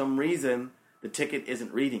out, for some reason, the ticket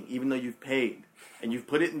isn't reading, even though you've paid, and you've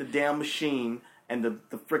put it in the damn machine, and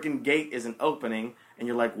the frickin' gate isn't opening, and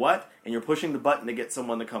you're like, what? And you're pushing the button to get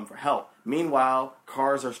someone to come for help. Meanwhile,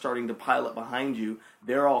 cars are starting to pile up behind you.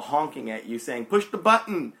 They're all honking at you, saying, push the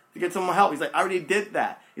button to get someone help. He's like, I already did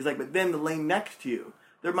that. He's like, but then the lane next to you,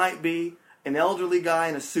 there might be an elderly guy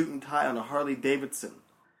in a suit and tie on a Harley Davidson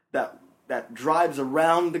that drives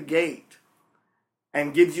around the gate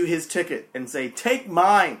and gives you his ticket and say, take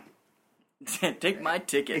mine. Take my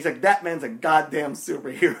ticket. He's like, that man's a goddamn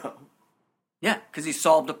superhero. Yeah, because he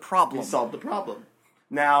solved a problem. He solved the problem.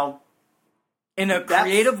 Now, in a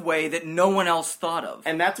creative way that no one else thought of.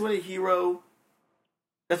 And that's what a hero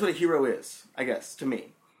is, I guess, to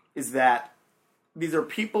me. Is that these are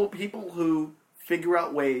people who figure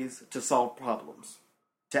out ways to solve problems,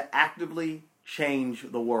 to actively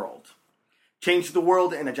change the world. Change the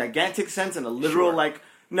world in a gigantic sense, in a literal,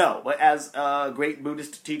 no. But as a great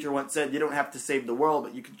Buddhist teacher once said, you don't have to save the world,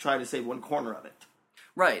 but you can try to save one corner of it.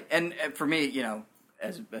 Right. And for me, you know,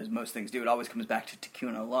 as most things do, it always comes back to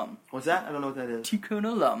Tikkun Olam. What's that? I don't know what that is. Tikkun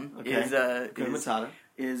Olam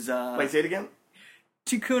is Wait, say it again?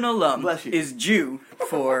 Tikkun Olam is Jew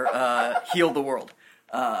for heal the world.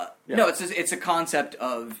 No, it's a concept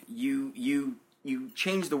of you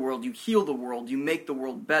change the world, you heal the world, you make the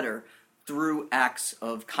world better through acts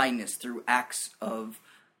of kindness, through acts of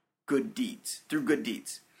good deeds,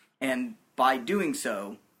 and by doing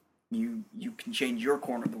so, you can change your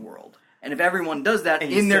corner of the world. And if everyone does that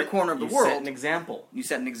in their corner of the world, you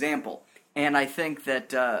set an example. And I think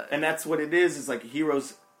that and that's what it is like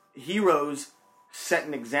heroes set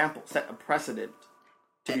an example, set a precedent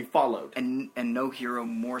to be followed. And no hero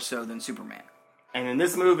more so than Superman. And in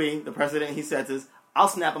this movie, the precedent he sets is, I'll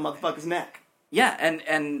snap a motherfucker's neck. Yeah,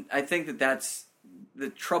 and I think that that's the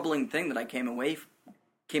troubling thing that I came away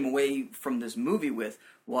from this movie with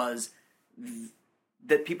was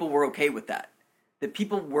that people were okay with that. That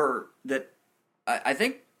people were I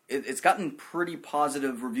think it's gotten pretty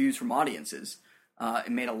positive reviews from audiences.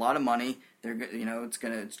 It made a lot of money.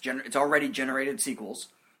 It's already generated sequels.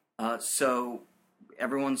 So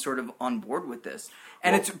everyone's sort of on board with this.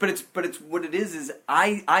 And it's what it is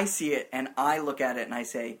I see it and I look at it and I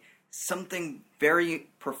say something very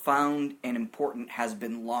profound and important has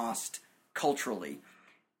been lost culturally.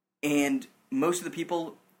 And most of the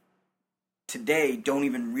people today don't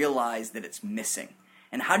even realize that it's missing.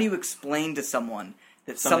 And how do you explain to someone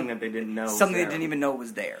that something that they didn't know they didn't even know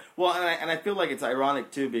was there? Well, and I feel like it's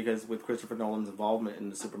ironic too, because with Christopher Nolan's involvement in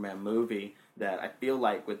the Superman movie, that I feel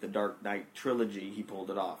like with the Dark Knight trilogy, he pulled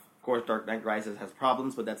it off. Of course, Dark Knight Rises has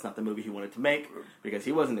problems, but that's not the movie he wanted to make because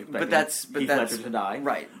he wasn't expecting Heath Ledger to die.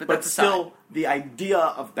 Right, but but that's still, the idea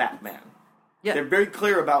of Batman. Yeah. They're very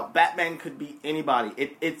clear about Batman could be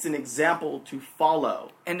anybody. It's an example to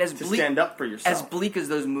follow and stand up for yourself. As bleak as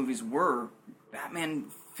those movies were, Batman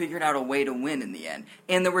figured out a way to win in the end.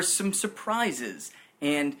 And there were some surprises.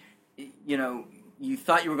 And, you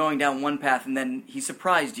thought you were going down one path, and then he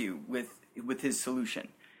surprised you with his solution.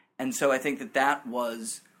 And so I think that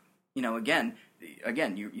was, again,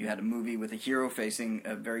 you had a movie with a hero facing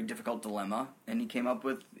a very difficult dilemma, and he came up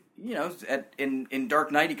with, in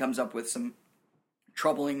Dark Knight he comes up with some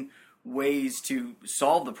troubling ways to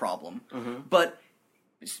solve the problem. Mm-hmm. But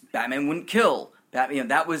Batman wouldn't kill.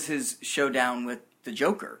 That was his showdown with the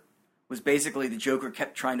Joker. Was basically the Joker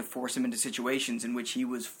kept trying to force him into situations in which he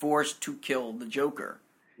was forced to kill the Joker.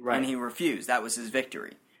 Right. And he refused. That was his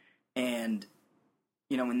victory. And,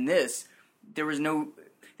 in this, there was no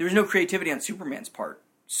creativity on Superman's part,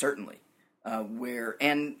 certainly. That's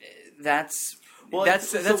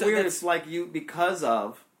weird. It's like because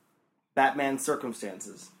of Batman's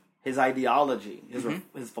circumstances, his ideology,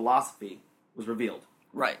 his philosophy was revealed.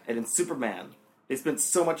 Right. And in Superman, they spent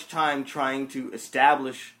so much time trying to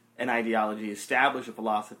establish an ideology, establish a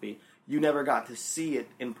philosophy, you never got to see it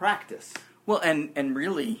in practice. Well, and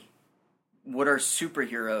really, what are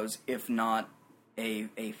superheroes if not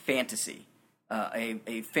a fantasy?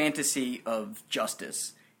 A fantasy of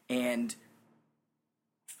justice and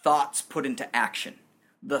thoughts put into action.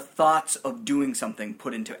 The thoughts of doing something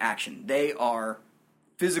put into action. They are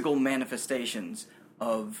physical manifestations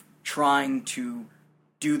of trying to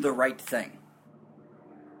do the right thing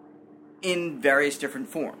in various different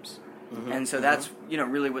forms. Mm-hmm. And so that's,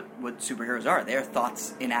 really what superheroes are. They are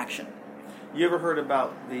thoughts in action. You ever heard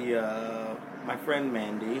about my friend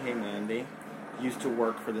Mandy, hey Mandy, used to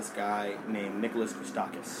work for this guy named Nicholas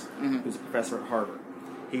Christakis, mm-hmm. who's a professor at Harvard.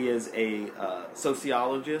 He is a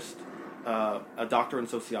sociologist, a doctor in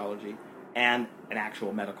sociology, and an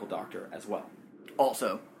actual medical doctor as well.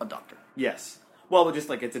 Also a doctor. Yes. Well, but just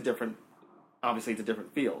like it's a different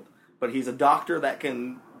field. But he's a doctor that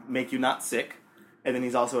can make you not sick, and then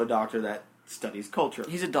he's also a doctor that studies culture.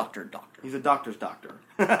 He's a doctor. He's a doctor's doctor.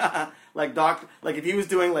 Like if he was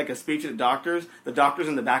doing like a speech at doctors, the doctors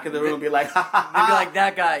in the back of the room would be like, ha ha ha. They'd be like,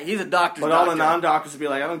 that guy, he's a doctor's doctor. But all the non-doctors would be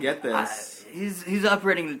like, I don't get this. He's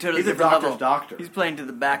operating at a totally different level. He's a doctor's doctor. He's playing to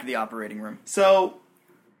the back of the operating room. So,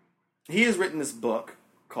 he has written this book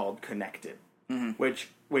called Connected, mm-hmm. which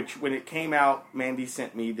when it came out, Mandy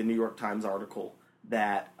sent me the New York Times article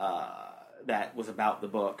that was about the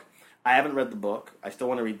book. I haven't read the book. I still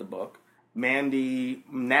want to read the book. Mandy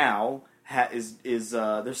now is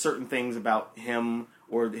there's certain things about him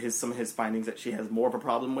or some of his findings that she has more of a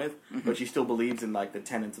problem with, mm-hmm. but she still believes in like the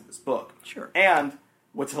tenets of this book. Sure. And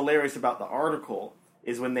what's hilarious about the article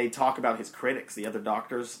is when they talk about his critics, the other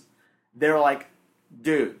doctors, they're like,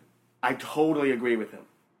 dude, I totally agree with him.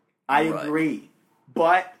 I agree.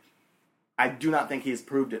 But I do not think he has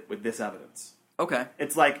proved it with this evidence. Okay.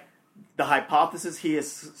 It's like the hypothesis he has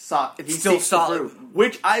sought. It's still solid, prove,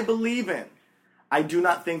 which I believe in. I do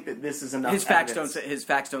not think that this is enough. His facts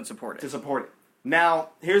don't support it. To support it. Now,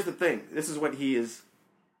 here's the thing. This is what he is.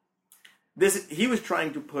 He was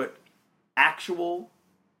trying to put actual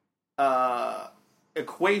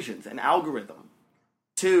equations and algorithm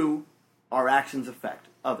to our actions affect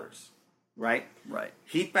others. Right? Right.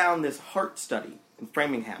 He found this heart study in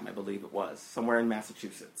Framingham, I believe it was, somewhere in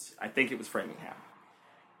Massachusetts. I think it was Framingham.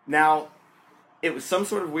 Now, it was some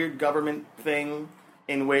sort of weird government thing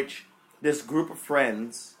in which this group of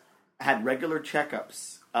friends had regular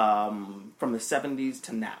checkups from the 70s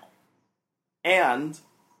to now. And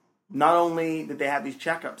not only did they have these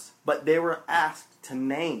checkups, but they were asked to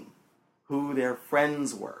name who their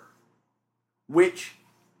friends were, which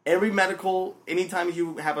anytime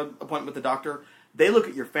you have an appointment with the doctor, they look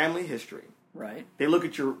at your family history. Right. They look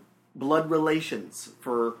at your blood relations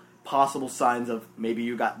for possible signs of maybe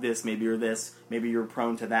you got this, maybe you're this, maybe you're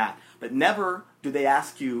prone to that. But never do they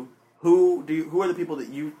ask you who are the people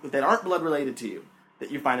that aren't blood related to you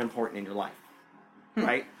that you find important in your life,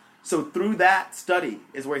 right? So through that study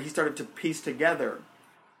is where he started to piece together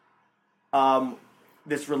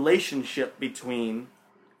this relationship between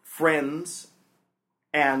friends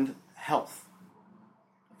and health,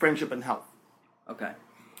 friendship and health. Okay.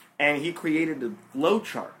 And he created a flow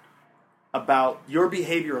chart about your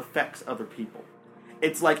behavior affects other people.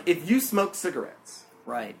 It's like if you smoke cigarettes,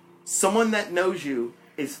 Right. someone that knows you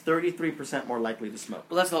is 33% more likely to smoke.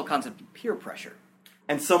 Well, that's the whole concept of peer pressure.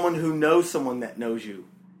 And someone who knows someone that knows you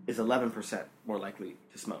is 11% more likely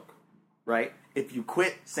to smoke, right? If you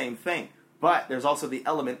quit, same thing. But there's also the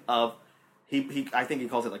element of, I think he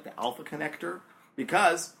calls it like the alpha connector,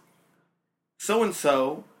 because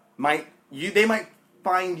so-and-so they might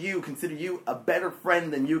consider you a better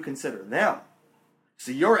friend than you consider them.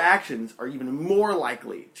 So your actions are even more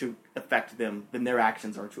likely to affect them than their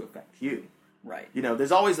actions are to affect you. Right. You know,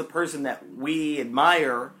 there's always the person that we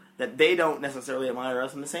admire that they don't necessarily admire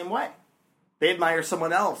us in the same way. They admire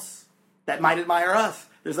someone else that might admire us.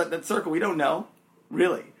 There's that circle we don't know,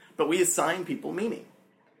 really. But we assign people meaning.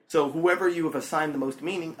 So whoever you have assigned the most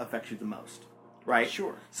meaning affects you the most, right?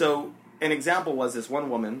 Sure. So an example was this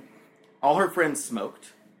one woman, all her friends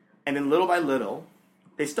smoked, and then little by little,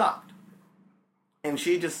 they stopped. And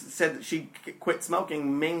she just said that she quit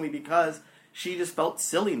smoking mainly because she just felt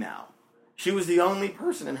silly now. She was the only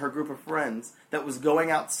person in her group of friends that was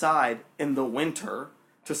going outside in the winter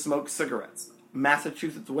to smoke cigarettes.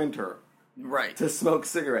 Massachusetts winter. Right. To smoke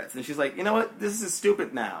cigarettes. And she's like, you know what? This is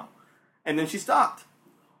stupid now. And then she stopped.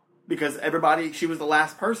 Because she was the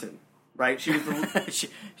last person. Right? She was the...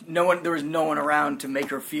 There was no one around to make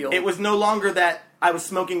her feel... It was no longer that I was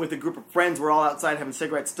smoking with a group of friends, we're all outside having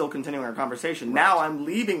cigarettes, still continuing our conversation. Right. Now I'm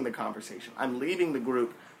leaving the conversation. I'm leaving the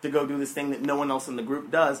group to go do this thing that no one else in the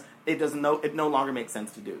group does. It no longer makes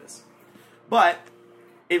sense to do this. But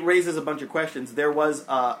it raises a bunch of questions. There was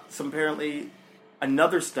apparently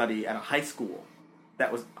another study at a high school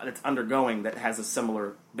that's undergoing that has a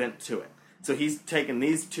similar bent to it. So he's taken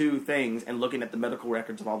these two things and looking at the medical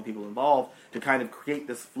records of all the people involved to kind of create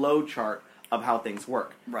this flow chart of how things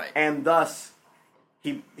work. Right. And thus,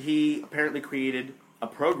 he apparently created a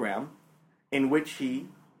program in which he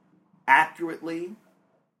accurately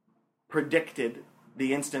predicted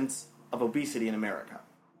the instance of obesity in America.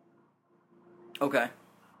 Okay.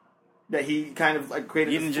 That he kind of like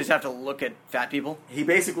created... You didn't just have to look at fat people? He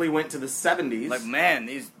basically went to the 70s. Like, man,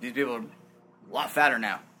 these people are a lot fatter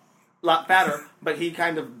now. Lot fatter, but he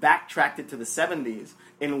kind of backtracked it to the 70s,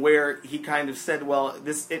 in where he kind of said, well,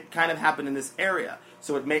 it kind of happened in this area.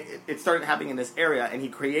 So it started happening in this area, and he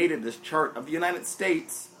created this chart of the United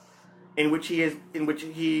States in which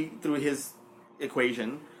he through his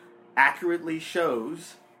equation accurately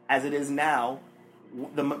shows, as it is now,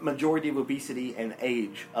 the majority of obesity and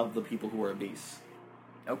age of the people who are obese.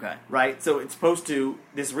 Okay. Right? So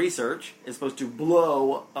this research is supposed to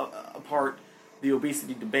blow apart the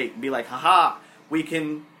obesity debate and be like, haha, we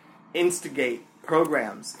can instigate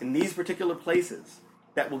programs in these particular places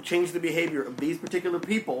that will change the behavior of these particular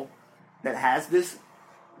people that has this,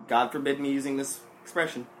 God forbid me using this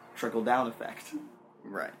expression, trickle-down effect.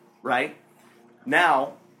 Right. Right?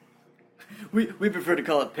 Now... We prefer to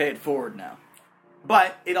call it pay it forward now.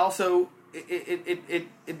 But it also,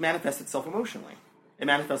 it manifests itself emotionally. It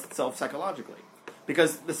manifests itself psychologically.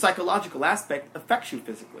 Because the psychological aspect affects you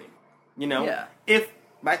physically. You know? Yeah.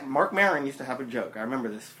 Mark Maron used to have a joke. I remember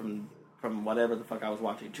this from whatever the fuck I was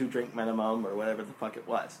watching. 2 Drink Minimum or whatever the fuck it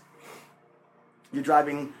was. You're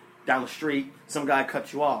driving down the street, some guy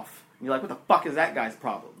cuts you off. And you're like, what the fuck is that guy's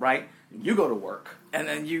problem, right? You go to work. And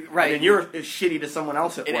then you're And then you're shitty to someone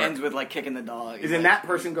else at it work. ends with, like, kicking the dog. And then that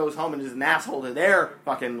person goes home and is an asshole to their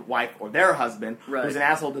fucking wife or their husband. Right. Who's an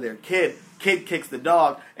asshole to their kid. Kid kicks the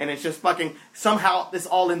dog. And it's just fucking... Somehow this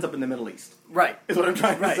all ends up in the Middle East. Right. Is what I'm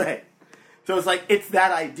trying to say. So it's like, it's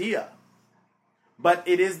that idea. But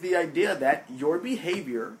it is the idea that your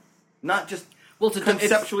behavior, not just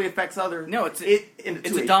conceptually affects others. No, it's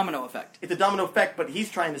a domino effect. It's a domino effect, but he's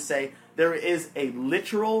trying to say there is a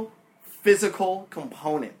literal, physical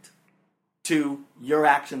component to your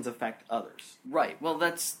actions affect others. Right. Well,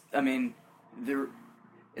 it's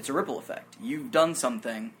a ripple effect. You've done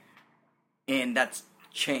something, and that's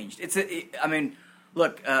changed.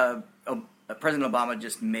 Look, President Obama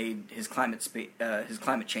just made his climate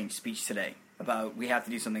change speech today about we have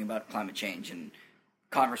to do something about climate change, and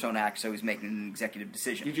Congress won't act, so he's making an executive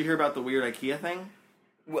decision. Did you hear about the weird IKEA thing?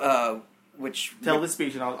 Which Tell the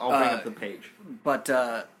speech, and I'll bring up the page. But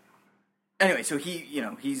anyway, so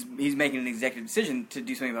he's making an executive decision to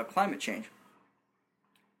do something about climate change.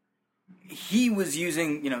 He was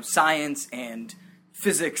using science and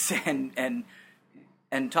physics and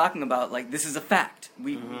talking about like this is a fact.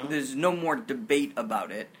 There's no more debate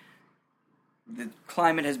about it. The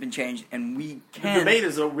climate has been changed, and we can. The debate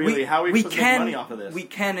is really how are we supposed to make money off of this? We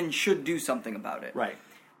can and should do something about it. Right.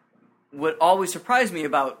 What always surprised me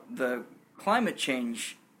about the climate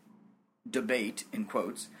change debate, in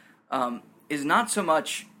quotes, is not so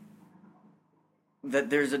much that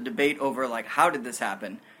there's a debate over like how did this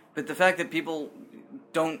happen, but the fact that people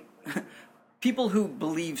who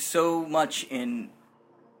believe so much in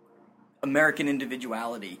American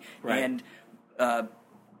individuality and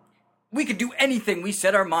we could do anything we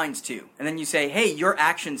set our minds to, and then you say, hey, your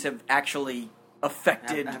actions have actually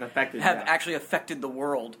affected actually affected the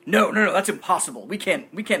world. No, that's impossible. We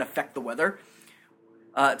can't affect the weather.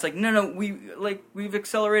 It's like no, we've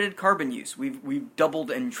accelerated carbon use. We've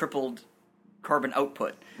doubled and tripled carbon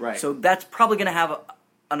output. Right. So that's probably going to have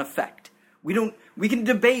an effect. We can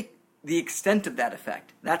debate the extent of that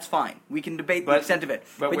effect. That's fine. We can debate the extent of it.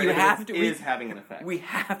 But you have to. It is having an effect. We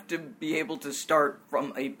have to be able to start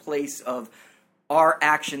from a place of our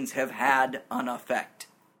actions have had an effect.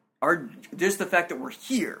 Just the fact that we're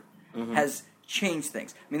here has changed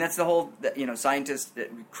things. I mean, that's the whole, scientists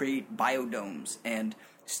that create biodomes and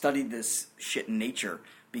study this shit in nature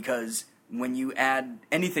because when you add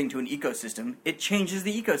anything to an ecosystem, it changes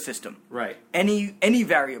the ecosystem. Right. Any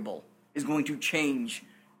variable is going to change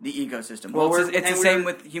the ecosystem. Well, it's the same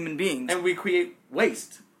with human beings. And we create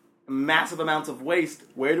waste. Massive amounts of waste.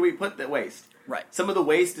 Where do we put that waste? Right. Some of the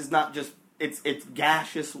waste is not just... It's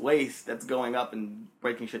gaseous waste that's going up and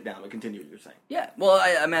breaking shit down. But continue what you're saying. Yeah. Well,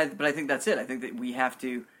 but I think that's it. I think that we have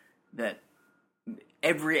to... That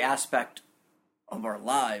every aspect of our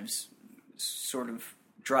lives sort of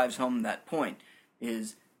drives home that point.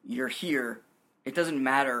 Is you're here. It doesn't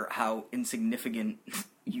matter how insignificant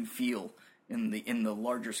you feel in the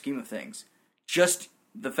larger scheme of things. Just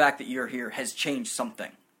the fact that you're here has changed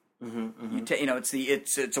something.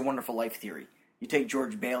 It's a Wonderful Life theory. You take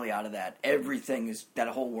George Bailey out of that, that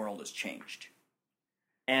whole world has changed.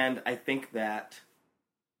 And I think that,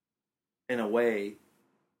 in a way,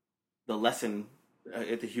 the lesson,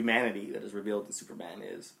 the humanity that is revealed in Superman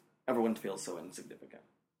is everyone feels so insignificant.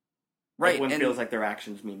 Right. Everyone feels like their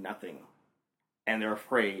actions mean nothing, and they're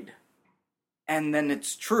afraid. And then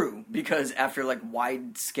it's true, because after like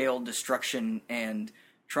wide-scale destruction and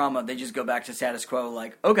trauma, they just go back to status quo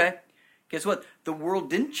like, okay, guess what? The world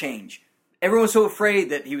didn't change. Everyone was so afraid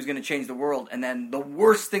that he was going to change the world, and then the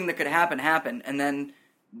worst thing that could happen happened, and then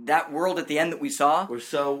that world at the end that we saw... We're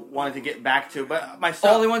so wanted to get back to, but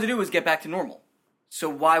all they wanted to do was get back to normal. So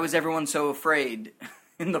why was everyone so afraid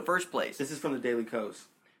in the first place? This is from the Daily Kos.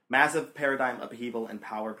 Massive paradigm upheaval and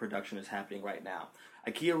power production is happening right now.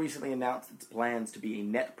 IKEA recently announced its plans to be a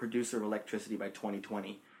net producer of electricity by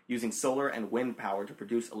 2020, using solar and wind power to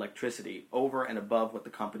produce electricity over and above what the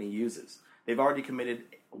company uses. They've already committed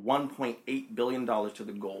 $1.8 billion to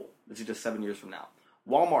the goal. This is just 7 years from now.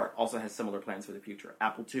 Walmart also has similar plans for the future.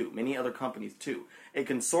 Apple too. Many other companies too. A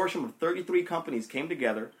consortium of 33 companies came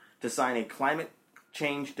together to sign a climate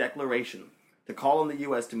change declaration to call on the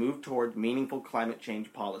U.S. to move toward meaningful climate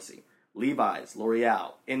change policy. Levi's,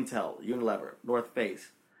 L'Oreal, Intel, Unilever, North Face,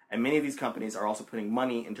 and many of these companies are also putting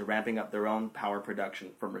money into ramping up their own power production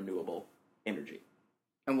from renewable energy.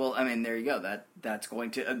 And well, I mean, there you go. That's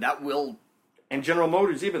going to that will, and General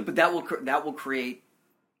Motors even, but that will create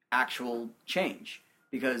actual change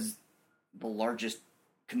because the largest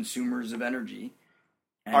consumers of energy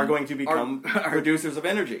are going to become producers of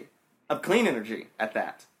energy, of clean energy at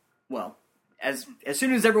that. Well, as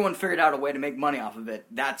soon as everyone figured out a way to make money off of it,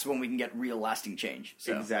 that's when we can get real lasting change.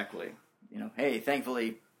 So, exactly. Hey,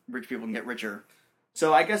 thankfully, rich people can get richer.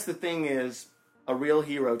 So I guess the thing is, a real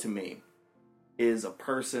hero to me is a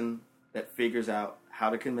person that figures out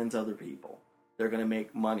how to convince other people they're going to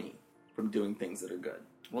make money from doing things that are good.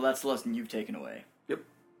 Well, that's the lesson you've taken away. Yep.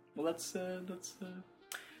 Well, that's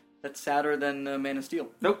sadder than Man of Steel.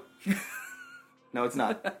 Nope. No, it's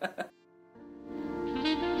not.